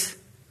complete.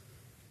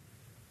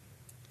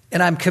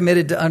 And I'm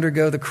committed to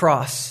undergo the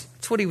cross.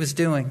 That's what he was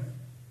doing.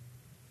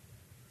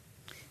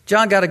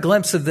 John got a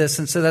glimpse of this,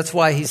 and so that's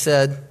why he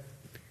said,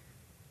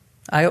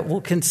 I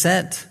will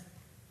consent.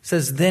 It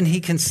says, then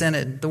he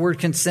consented. The word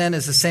consent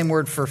is the same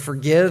word for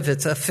forgive.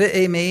 It's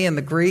aphiemi in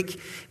the Greek.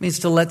 It means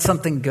to let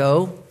something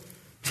go.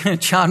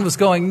 John was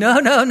going,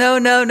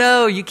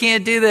 no, you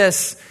can't do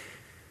this.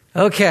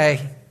 Okay,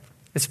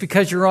 it's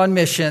because you're on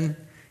mission.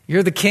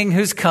 You're the king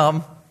who's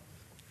come.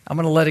 I'm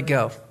going to let it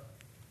go,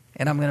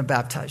 and I'm going to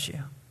baptize you.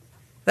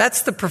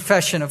 That's the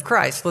profession of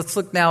Christ. Let's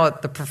look now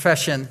at the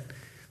profession,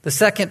 the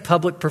second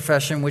public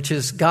profession, which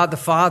is God the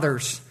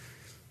Father's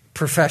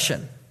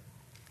profession.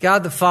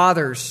 God the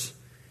Father's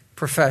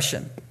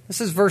profession. This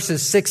is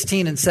verses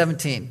 16 and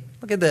 17.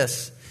 Look at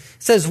this.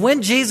 It says,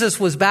 when Jesus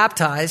was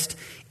baptized,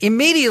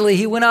 immediately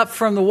he went up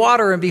from the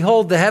water, and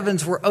behold, the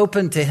heavens were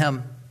opened to him.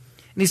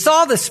 And he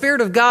saw the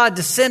Spirit of God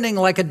descending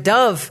like a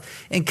dove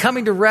and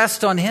coming to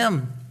rest on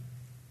him.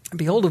 And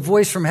behold, a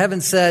voice from heaven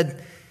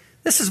said,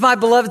 "This is my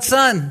beloved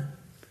Son,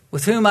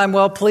 with whom I'm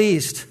well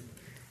pleased."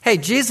 Hey,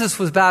 Jesus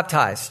was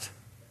baptized.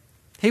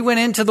 He went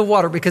into the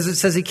water because it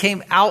says he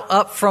came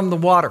up from the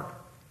water.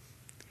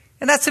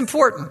 And that's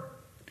important.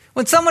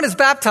 When someone is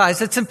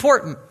baptized, it's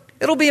important.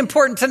 It'll be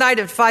important tonight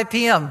at 5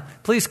 p.m.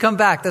 Please come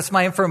back. That's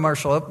my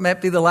infomercial. It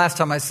might be the last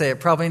time I say it.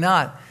 Probably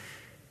not.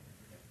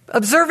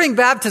 Observing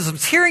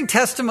baptisms, hearing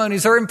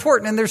testimonies are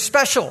important and they're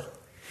special.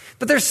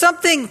 But there's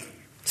something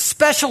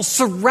special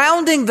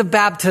surrounding the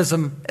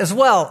baptism as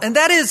well. And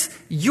that is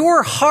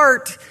your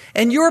heart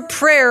and your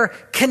prayer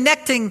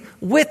connecting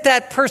with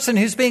that person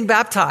who's being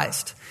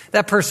baptized.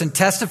 That person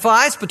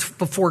testifies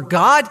before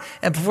God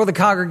and before the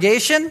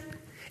congregation.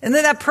 And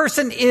then that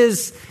person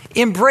is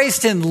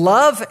embraced in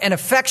love and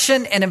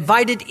affection and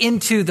invited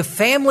into the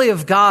family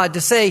of God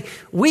to say,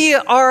 we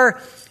are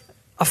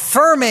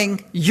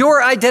affirming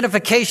your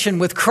identification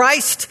with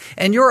Christ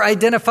and your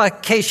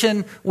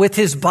identification with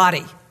his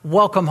body.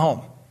 Welcome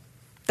home.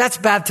 That's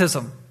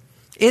baptism.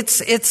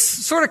 It's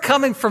sort of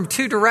coming from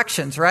two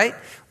directions, right?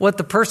 What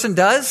the person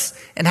does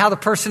and how the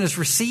person is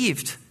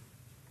received.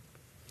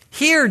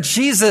 Here,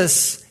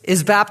 Jesus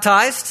is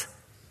baptized,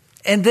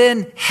 and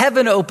then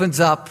heaven opens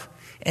up,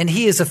 and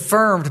he is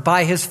affirmed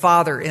by his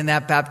Father in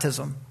that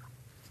baptism.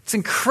 It's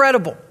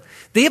incredible.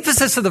 The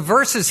emphasis of the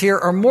verses here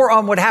are more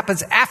on what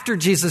happens after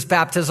Jesus'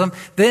 baptism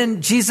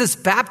than Jesus'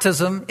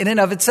 baptism in and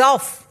of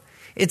itself.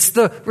 It's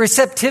the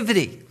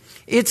receptivity.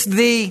 It's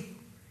the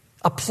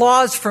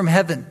applause from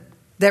heaven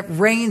that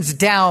rains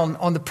down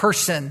on the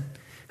person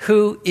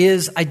who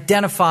is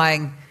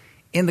identifying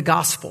in the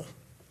gospel.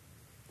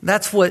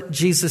 That's what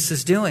Jesus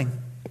is doing.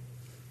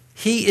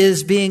 He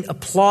is being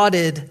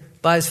applauded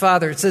by his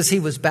Father. It says he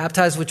was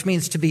baptized, which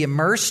means to be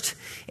immersed.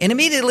 And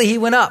immediately he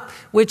went up,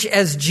 which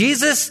as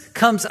Jesus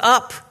comes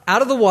up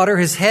out of the water,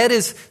 his head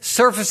is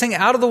surfacing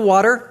out of the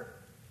water.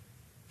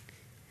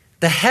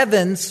 The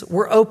heavens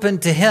were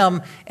opened to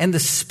him, and the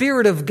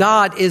Spirit of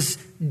God is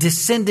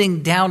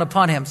descending down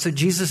upon him. So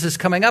Jesus is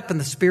coming up and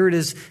the Spirit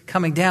is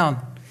coming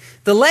down.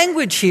 The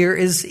language here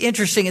is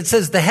interesting. It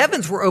says the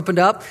heavens were opened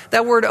up.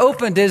 That word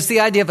opened is the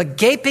idea of a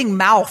gaping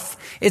mouth.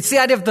 It's the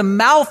idea of the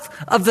mouth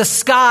of the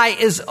sky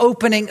is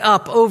opening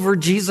up over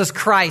Jesus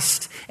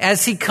Christ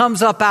as he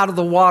comes up out of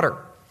the water.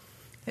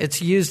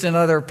 It's used in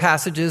other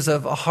passages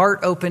of a heart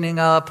opening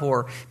up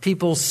or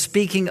people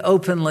speaking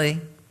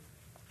openly.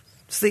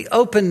 It's the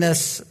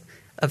openness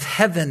of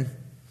heaven.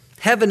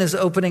 Heaven is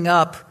opening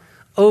up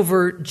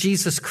over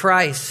Jesus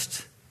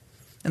Christ.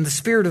 And the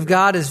Spirit of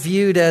God is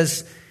viewed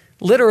as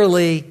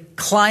literally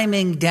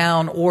climbing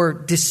down or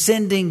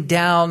descending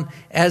down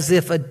as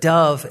if a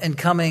dove and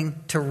coming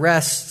to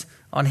rest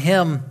on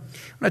him.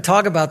 I'm going to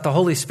talk about the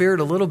Holy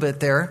Spirit a little bit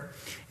there.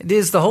 It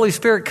is the Holy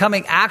Spirit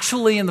coming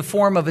actually in the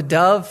form of a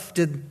dove.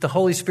 Did the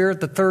Holy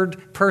Spirit, the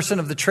third person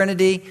of the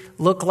Trinity,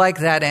 look like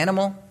that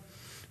animal?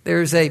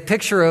 There's a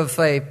picture of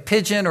a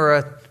pigeon or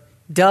a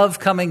dove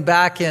coming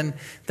back in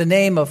the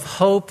name of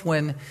hope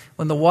when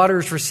the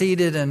waters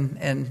receded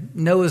and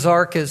Noah's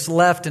Ark is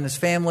left and his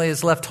family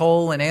is left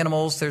whole and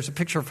animals. There's a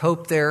picture of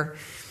hope there.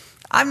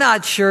 I'm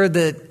not sure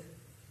that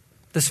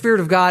the Spirit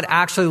of God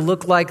actually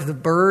looked like the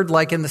bird,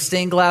 like in the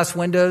stained glass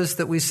windows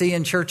that we see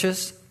in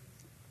churches.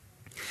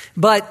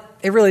 But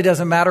it really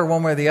doesn't matter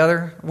one way or the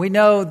other. We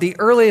know the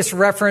earliest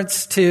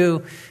reference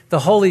to the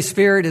Holy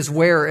Spirit is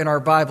where in our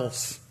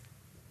Bibles?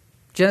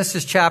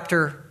 Genesis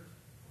chapter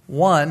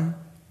 1,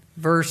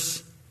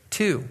 verse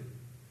 2.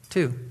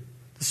 The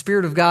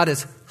Spirit of God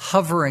is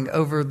hovering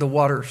over the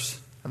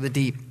waters of the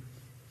deep.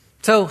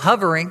 So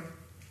hovering,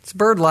 it's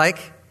bird-like.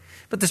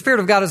 But the Spirit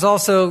of God is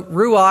also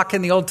ruach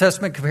in the Old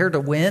Testament compared to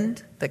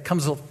wind that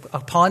comes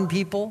upon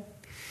people.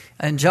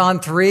 In John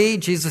 3,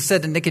 Jesus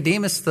said to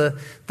Nicodemus, the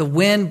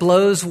wind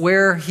blows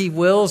where he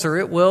wills or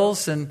it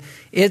wills, and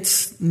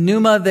it's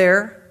pneuma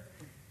there.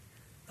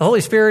 The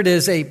Holy Spirit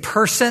is a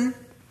person.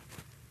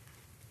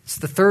 It's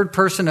the third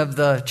person of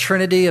the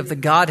Trinity of the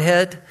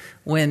Godhead.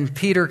 When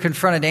Peter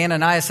confronted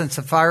Ananias and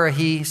Sapphira,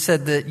 he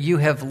said that you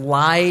have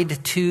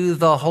lied to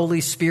the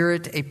Holy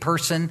Spirit, a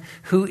person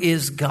who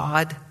is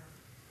God.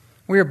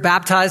 We are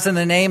baptized in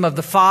the name of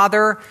the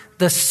Father,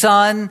 the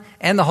Son,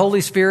 and the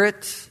Holy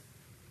Spirit.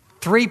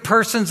 Three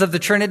persons of the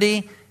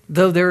Trinity,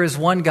 though there is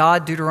one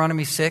God,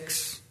 Deuteronomy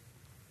 6.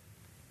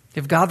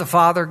 You have God the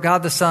Father,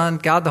 God the Son,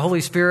 God the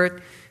Holy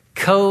Spirit,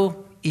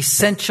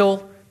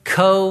 co-essential,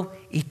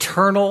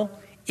 co-eternal,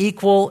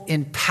 equal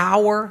in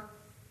power.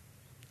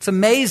 It's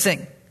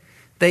amazing.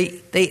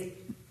 They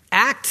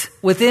act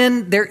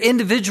within their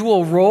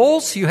individual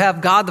roles. You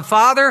have God the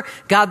Father,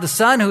 God the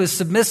Son, who is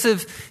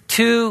submissive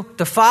to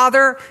the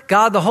Father,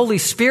 God the Holy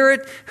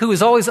Spirit, who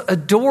is always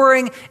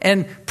adoring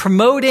and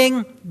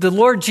promoting the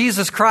Lord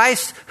Jesus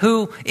Christ,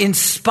 who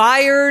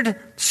inspired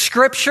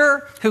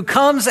Scripture, who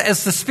comes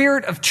as the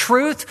Spirit of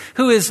truth,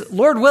 who is,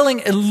 Lord willing,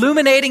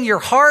 illuminating your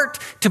heart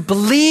to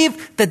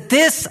believe that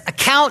this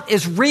account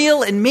is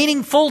real and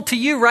meaningful to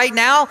you right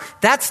now.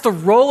 That's the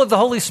role of the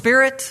Holy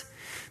Spirit.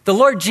 The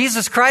Lord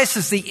Jesus Christ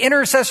is the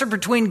intercessor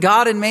between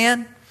God and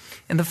man.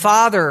 And the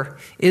Father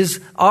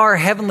is our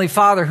Heavenly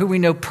Father, who we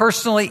know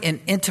personally and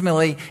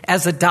intimately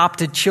as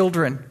adopted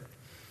children.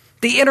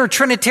 The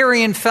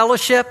intertrinitarian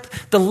fellowship,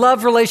 the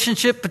love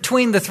relationship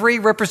between the three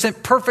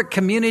represent perfect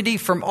community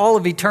from all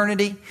of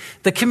eternity.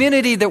 The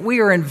community that we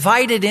are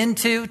invited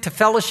into to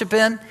fellowship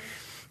in.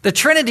 The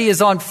Trinity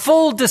is on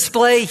full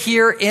display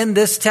here in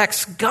this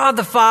text. God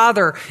the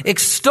Father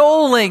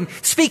extolling,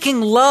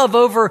 speaking love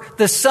over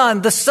the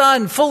Son,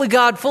 fully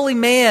God, fully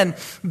man,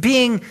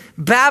 being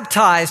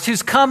baptized,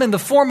 who's come in the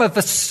form of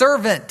a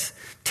servant,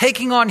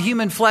 taking on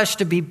human flesh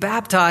to be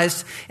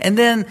baptized, and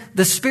then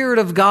the Spirit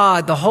of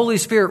God, the Holy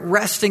Spirit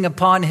resting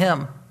upon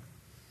him.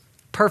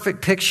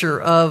 Perfect picture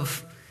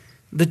of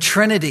the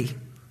Trinity.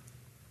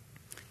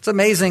 It's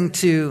amazing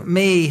to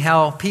me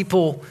how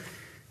people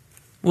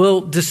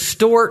will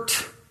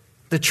distort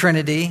the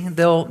Trinity.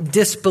 They'll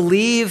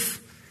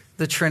disbelieve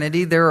the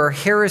Trinity. There are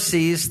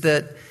heresies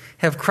that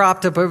have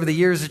cropped up over the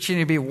years that you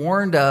need to be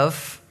warned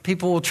of.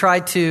 People will try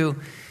to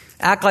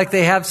act like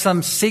they have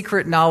some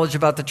secret knowledge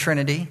about the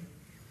Trinity.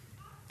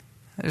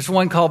 There's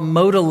one called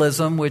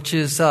modalism, which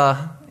is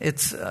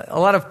it's a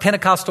lot of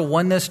Pentecostal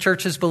oneness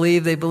churches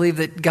believe. They believe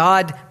that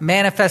God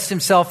manifests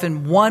himself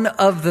in one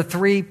of the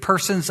three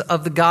persons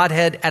of the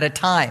Godhead at a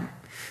time.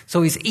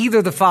 So he's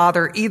either the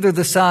Father, either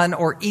the Son,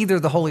 or either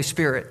the Holy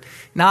Spirit.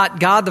 Not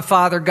God the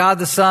Father, God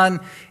the Son,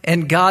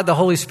 and God the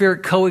Holy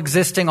Spirit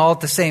coexisting all at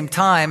the same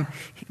time.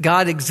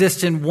 God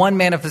exists in one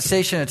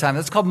manifestation at a time.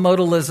 That's called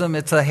modalism.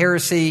 It's a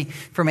heresy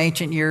from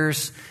ancient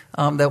years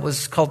that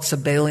was called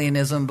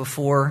Sabellianism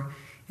before.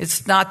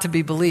 It's not to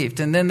be believed.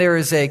 And then there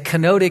is a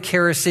kenotic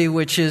heresy,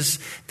 which is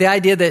the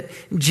idea that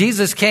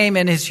Jesus came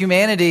in his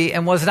humanity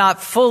and was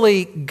not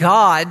fully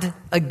God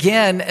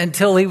again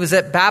until he was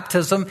at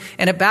baptism.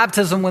 And at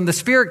baptism, when the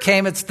Spirit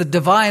came, it's the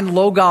divine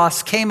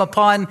Logos came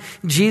upon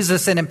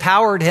Jesus and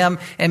empowered him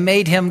and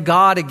made him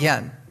God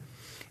again.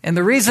 And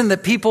the reason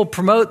that people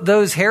promote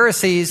those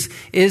heresies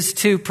is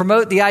to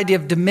promote the idea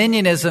of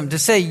dominionism, to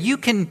say you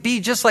can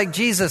be just like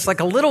Jesus, like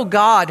a little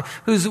God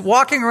who's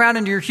walking around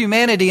into your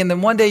humanity, and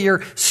then one day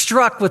you're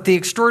struck with the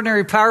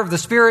extraordinary power of the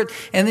Spirit,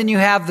 and then you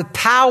have the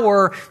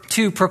power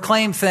to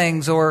proclaim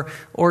things or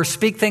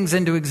speak things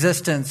into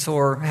existence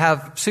or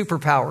have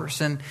superpowers.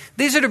 And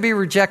these are to be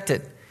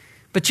rejected.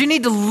 But you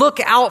need to look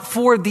out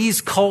for these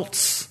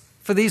cults,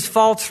 for these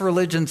false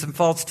religions and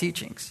false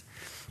teachings.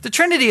 The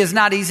Trinity is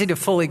not easy to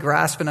fully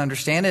grasp and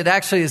understand. It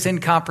actually is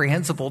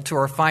incomprehensible to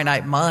our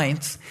finite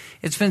minds.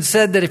 It's been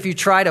said that if you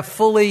try to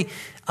fully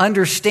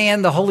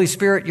understand the Holy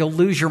Spirit, you'll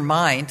lose your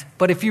mind.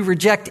 But if you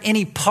reject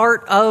any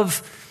part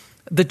of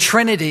the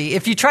Trinity,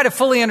 if you try to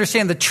fully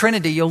understand the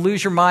Trinity, you'll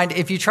lose your mind.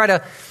 If you try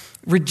to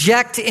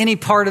reject any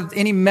part of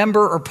any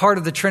member or part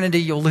of the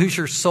Trinity, you'll lose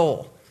your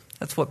soul.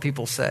 That's what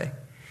people say.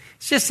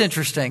 It's just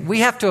interesting.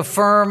 We have to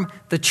affirm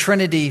the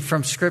Trinity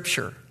from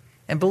Scripture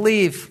and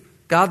believe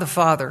God the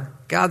Father,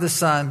 God the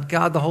Son,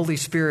 God the Holy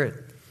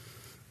Spirit,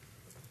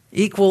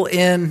 equal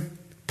in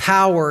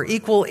power,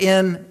 equal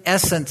in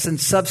essence and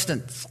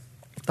substance.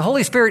 The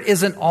Holy Spirit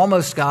isn't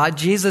almost God.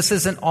 Jesus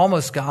isn't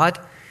almost God.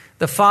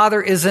 The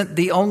Father isn't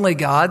the only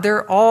God.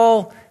 They're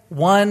all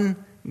one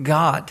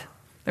God.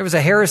 There was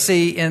a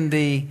heresy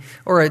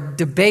or a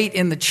debate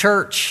in the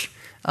church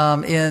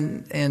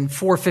in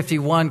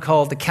 451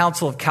 called the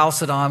Council of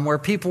Chalcedon, where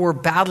people were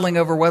battling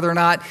over whether or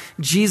not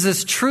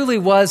Jesus truly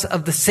was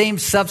of the same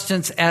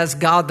substance as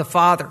God the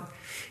Father.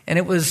 And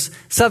it was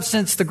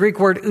substance, the Greek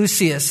word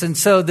ousios. And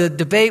so the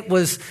debate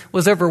was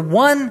over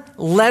one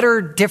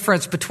letter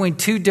difference between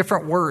two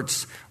different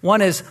words.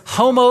 One is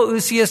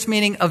homoousios,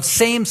 meaning of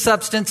same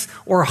substance,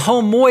 or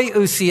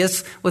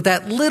homoiousios, with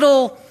that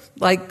little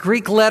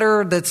Greek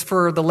letter that's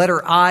for the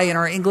letter I in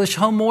our English,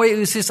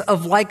 homoiousios,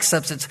 of like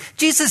substance.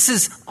 Jesus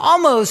is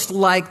almost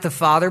like the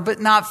Father,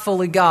 but not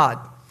fully God.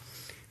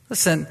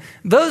 Listen,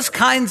 those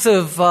kinds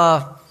of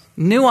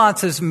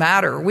nuances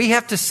matter. We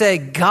have to say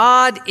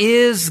God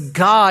is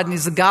God, and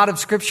he's the God of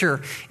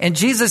Scripture. And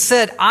Jesus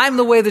said, I'm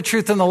the way, the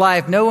truth, and the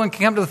life. No one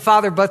can come to the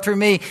Father but through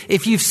me.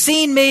 If you've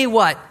seen me,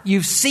 what?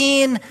 You've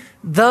seen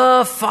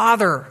the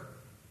Father.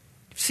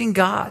 You've seen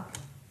God.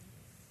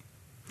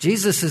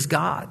 Jesus is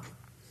God.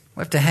 We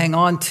have to hang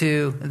on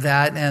to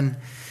that, and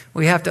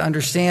we have to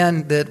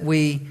understand that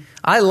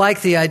I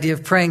like the idea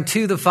of praying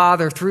to the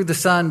Father through the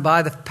Son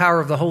by the power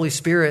of the Holy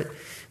Spirit,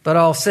 but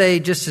I'll say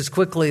just as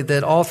quickly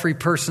that all three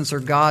persons are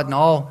God and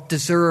all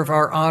deserve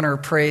our honor,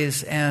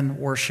 praise, and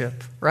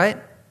worship, right?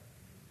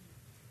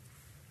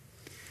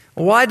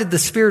 Why did the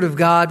Spirit of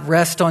God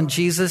rest on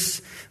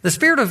Jesus? The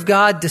Spirit of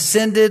God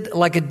descended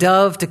like a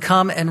dove to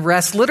come and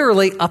rest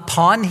literally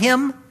upon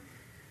him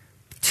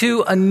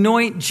to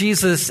anoint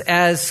Jesus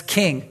as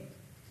king.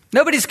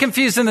 Nobody's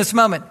confused in this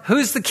moment.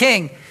 Who's the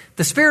king?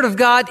 The Spirit of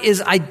God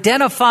is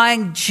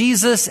identifying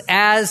Jesus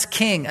as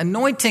king,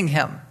 anointing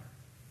him.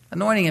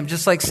 Anointing him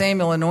just like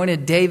Samuel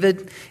anointed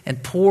David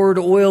and poured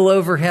oil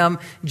over him.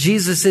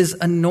 Jesus is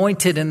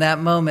anointed in that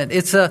moment.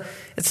 It's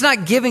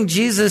not giving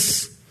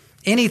Jesus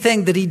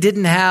anything that he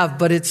didn't have,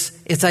 but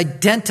it's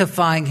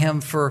identifying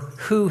him for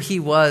who he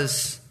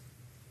was.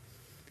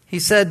 He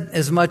said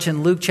as much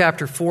in Luke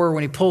chapter 4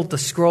 when he pulled the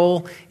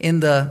scroll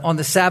on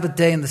the Sabbath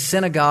day in the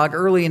synagogue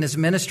early in his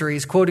ministry.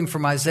 He's quoting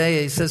from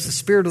Isaiah. He says, "The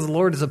Spirit of the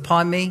Lord is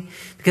upon me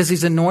because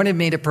he's anointed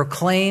me to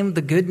proclaim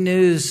the good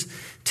news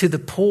to the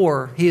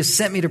poor. He has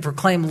sent me to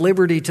proclaim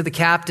liberty to the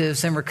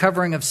captives and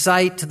recovering of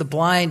sight to the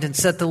blind, and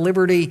set to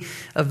liberty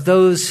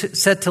those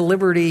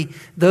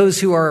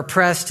who are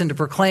oppressed, and to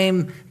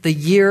proclaim the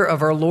year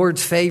of our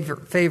Lord's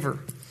favor."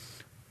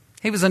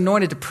 He was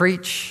anointed to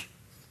preach.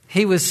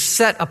 He was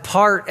set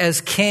apart as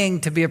king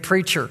to be a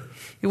preacher.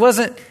 He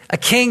wasn't a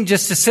king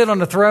just to sit on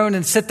the throne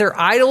and sit there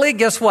idly.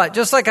 Guess what?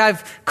 Just like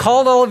I've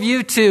called all of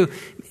you to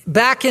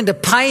back into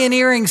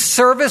pioneering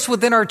service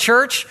within our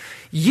church,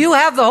 you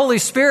have the Holy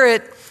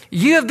Spirit.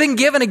 You have been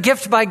given a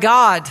gift by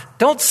God.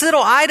 Don't sit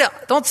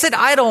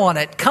idle on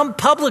it. Come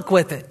public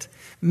with it.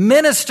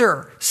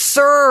 Minister,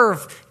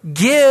 serve,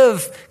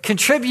 give,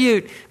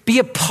 contribute, be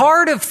a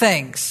part of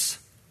things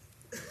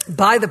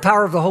by the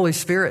power of the Holy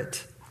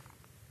Spirit.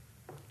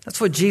 That's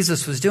what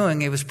Jesus was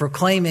doing. He was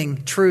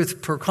proclaiming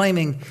truth,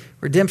 proclaiming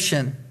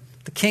redemption.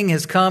 The King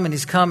has come, and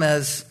he's come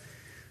as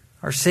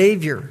our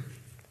Savior.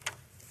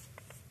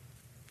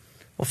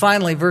 Well,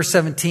 finally, verse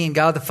 17,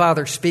 God the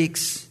Father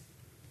speaks.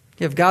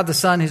 You have God the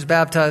Son who's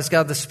baptized,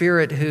 God the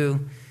Spirit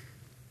who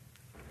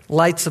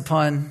lights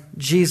upon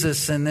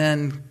Jesus, and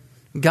then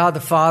God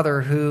the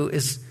Father who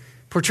is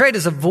portrayed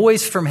as a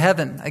voice from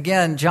heaven.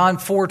 Again, John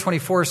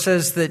 4:24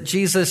 says that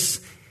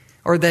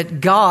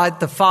God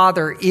the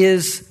Father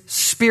is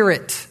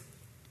Spirit.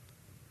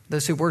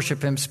 Those who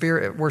worship him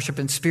worship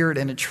in spirit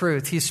and in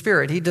truth. He's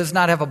Spirit. He does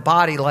not have a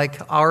body like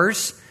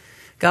ours.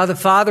 God the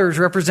Father is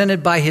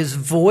represented by his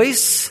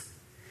voice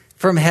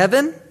from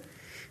heaven.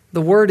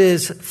 The word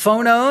is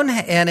phonon,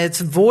 and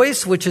it's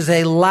voice, which is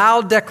a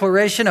loud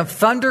declaration of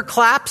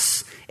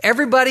thunderclaps.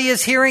 Everybody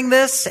is hearing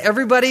this.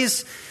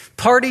 Everybody's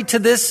party to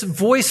this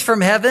voice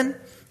from heaven.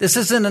 This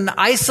isn't an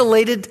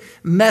isolated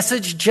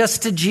message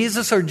just to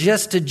Jesus or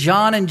just to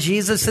John and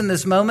Jesus in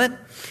this moment.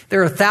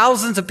 There are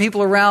thousands of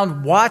people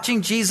around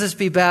watching Jesus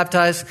be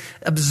baptized,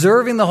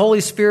 observing the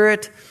Holy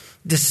Spirit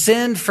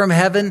descend from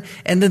heaven,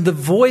 and then the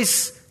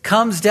voice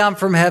comes down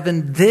from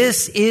heaven.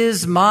 "This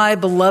is my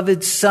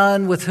beloved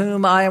Son with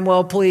whom I am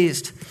well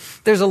pleased."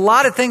 There's a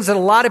lot of things that a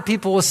lot of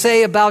people will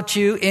say about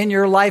you in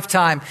your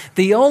lifetime.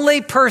 The only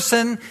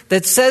person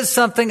that says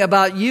something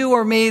about you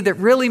or me that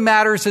really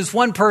matters is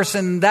one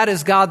person, and that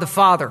is God the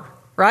Father,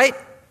 right?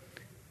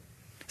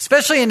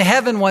 Especially in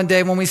heaven one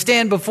day when we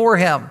stand before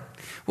him.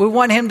 We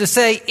want him to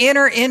say,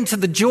 "Enter into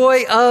the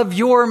joy of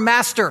your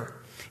master.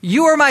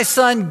 You are my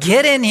son,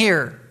 get in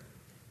here.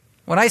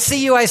 When I see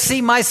you, I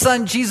see my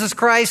son, Jesus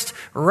Christ,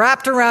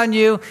 wrapped around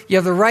you. You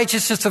have the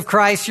righteousness of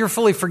Christ. You're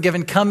fully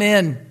forgiven. Come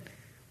in."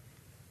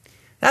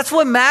 That's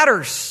what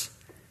matters.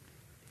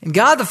 And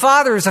God the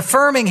Father is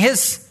affirming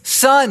his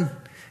Son.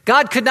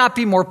 God could not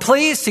be more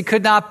pleased. He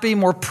could not be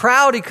more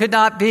proud. He could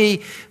not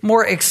be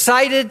more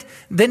excited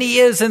than he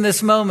is in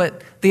this moment.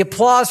 The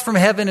applause from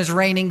heaven is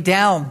raining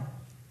down.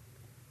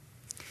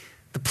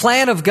 The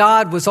plan of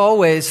God was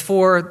always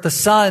for the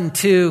Son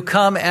to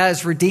come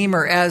as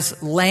Redeemer,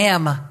 as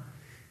Lamb.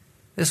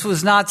 This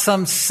was not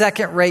some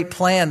second-rate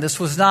plan. This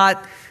was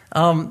not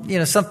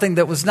something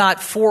that was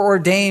not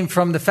foreordained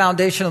from the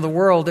foundation of the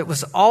world. It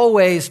was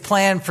always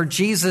planned for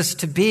Jesus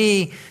to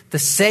be the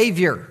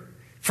Savior.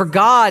 For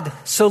God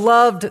so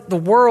loved the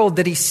world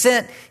that he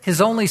sent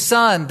his only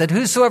Son, that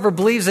whosoever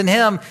believes in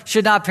him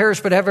should not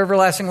perish but have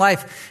everlasting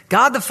life.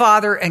 God the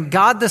Father and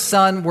God the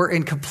Son were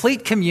in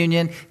complete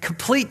communion,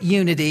 complete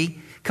unity,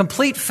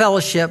 complete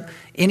fellowship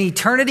in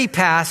eternity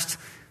past,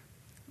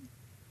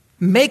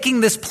 making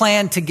this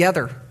plan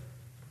together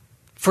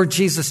for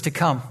Jesus to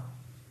come.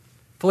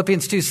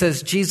 Philippians 2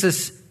 says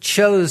Jesus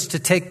chose to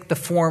take the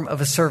form of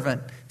a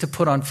servant, to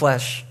put on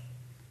flesh.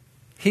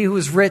 He who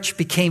was rich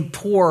became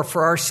poor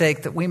for our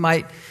sake, that we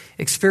might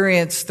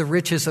experience the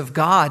riches of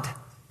God.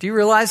 Do you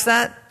realize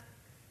that?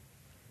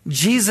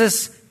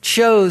 Jesus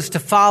chose to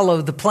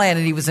follow the plan,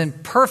 and he was in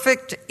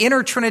perfect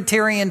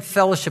intertrinitarian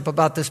fellowship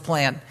about this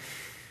plan.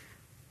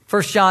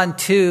 1 John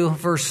 2,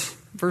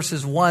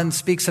 verses 1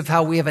 speaks of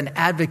how we have an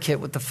advocate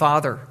with the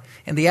Father.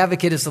 And the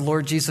advocate is the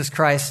Lord Jesus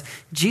Christ.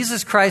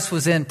 Jesus Christ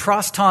was in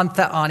proston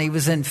theon. He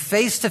was in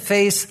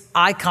face-to-face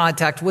eye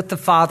contact with the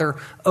Father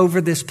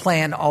over this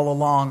plan all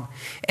along.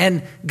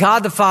 And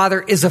God the Father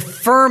is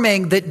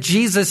affirming that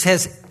Jesus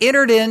has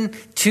entered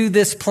into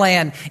this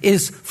plan,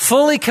 is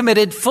fully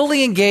committed,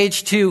 fully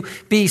engaged to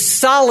be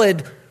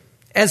solid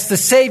as the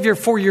Savior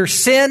for your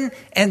sin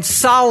and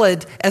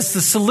solid as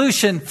the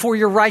solution for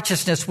your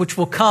righteousness, which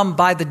will come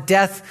by the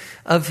death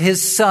of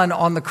his Son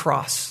on the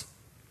cross.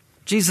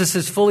 Jesus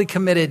is fully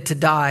committed to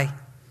die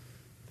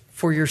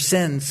for your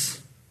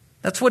sins.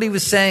 That's what he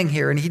was saying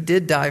here, and he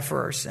did die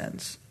for our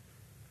sins.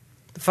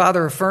 The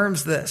Father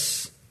affirms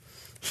this.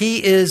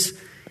 He is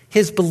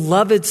his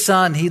beloved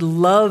Son. He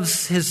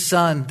loves his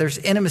Son. There's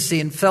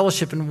intimacy and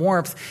fellowship and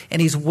warmth, and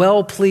he's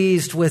well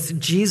pleased with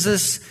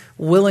Jesus'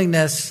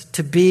 willingness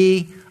to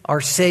be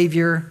our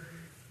Savior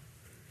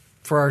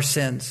for our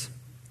sins.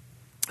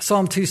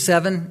 Psalm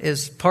 2:7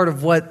 is part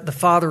of what the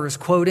Father is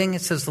quoting.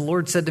 It says, "The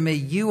Lord said to me,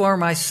 you are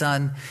my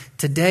Son.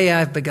 Today I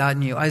have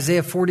begotten you."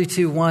 Isaiah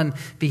 42:1,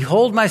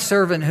 "Behold my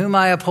servant whom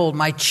I uphold,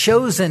 my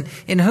chosen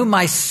in whom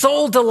my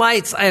soul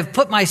delights. I have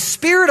put my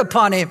spirit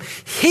upon him.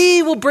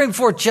 He will bring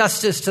forth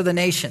justice to the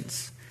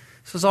nations."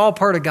 This is all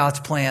part of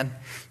God's plan.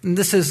 And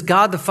this is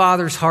God the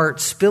Father's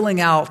heart spilling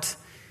out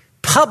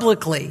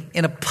publicly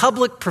in a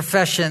public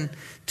profession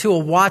to a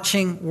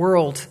watching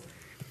world.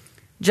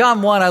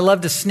 John 1, I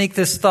love to sneak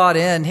this thought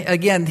in.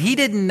 Again, he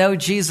didn't know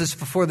Jesus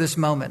before this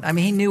moment. I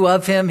mean, he knew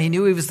of him. He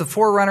knew he was the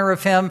forerunner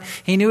of him.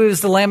 He knew he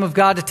was the Lamb of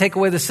God to take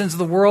away the sins of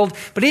the world.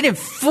 But he didn't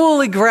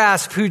fully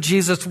grasp who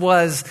Jesus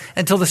was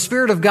until the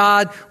Spirit of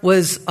God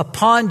was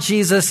upon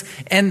Jesus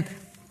and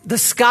the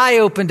sky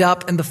opened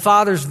up and the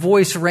Father's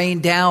voice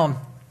rained down.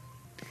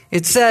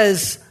 It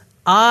says,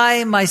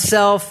 I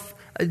myself...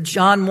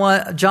 John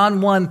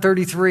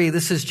 1:33,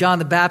 this is John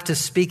the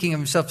Baptist speaking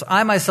of himself.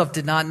 "I myself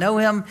did not know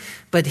him,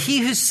 but he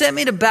who sent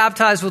me to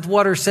baptize with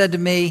water said to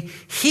me,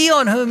 he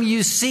on whom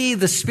you see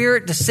the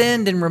Spirit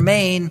descend and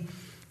remain,"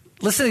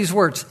 listen to these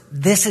words,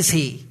 "this is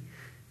he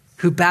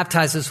who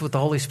baptizes with the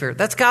Holy Spirit."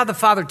 That's God the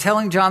Father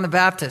telling John the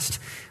Baptist,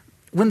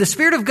 when the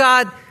Spirit of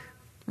God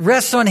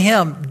rests on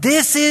him,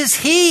 this is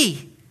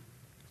he.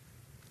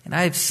 "And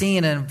I have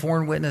seen and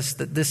borne witness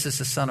that this is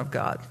the Son of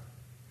God."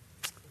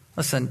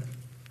 Listen,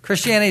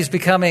 Christianity is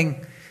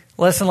becoming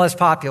less and less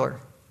popular.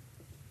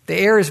 The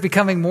air is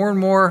becoming more and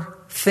more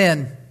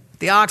thin.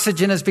 The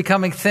oxygen is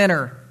becoming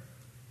thinner.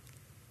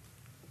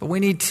 But we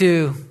need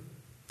to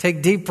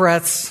take deep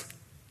breaths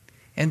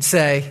and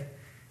say,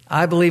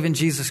 I believe in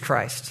Jesus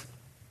Christ.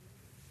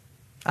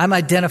 I'm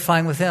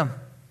identifying with him.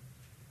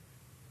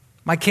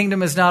 My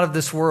kingdom is not of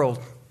this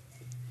world.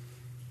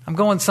 I'm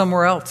going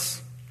somewhere else.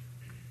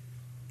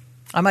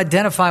 I'm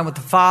identifying with the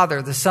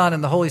Father, the Son,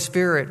 and the Holy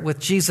Spirit, with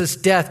Jesus'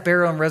 death,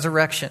 burial, and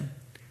resurrection.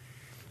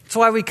 That's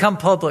why we come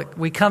public.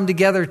 We come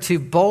together to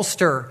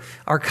bolster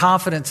our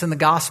confidence in the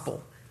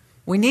gospel.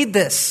 We need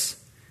this.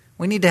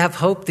 We need to have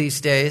hope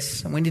these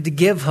days, and we need to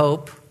give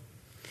hope.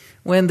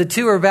 When the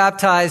two are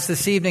baptized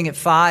this evening at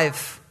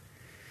 5,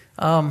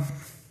 the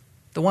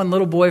one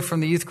little boy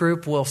from the youth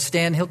group will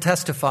stand, he'll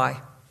testify.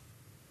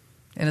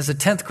 And as a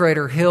 10th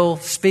grader, he'll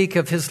speak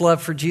of his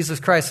love for Jesus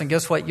Christ. And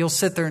guess what? You'll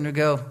sit there and you'll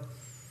go,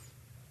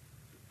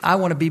 I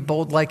want to be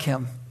bold like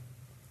him.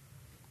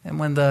 And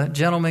when the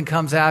gentleman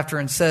comes after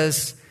and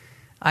says,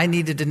 I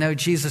needed to know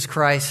Jesus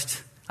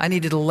Christ, I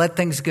needed to let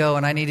things go,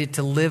 and I needed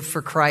to live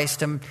for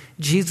Christ, and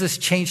Jesus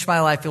changed my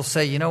life, you'll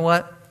say, you know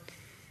what?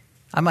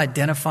 I'm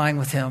identifying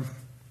with him.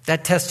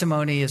 That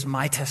testimony is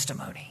my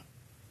testimony.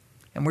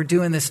 And we're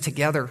doing this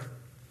together.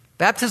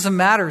 Baptism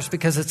matters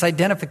because it's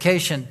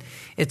identification.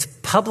 It's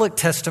public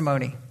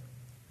testimony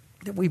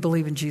that we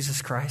believe in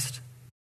Jesus Christ.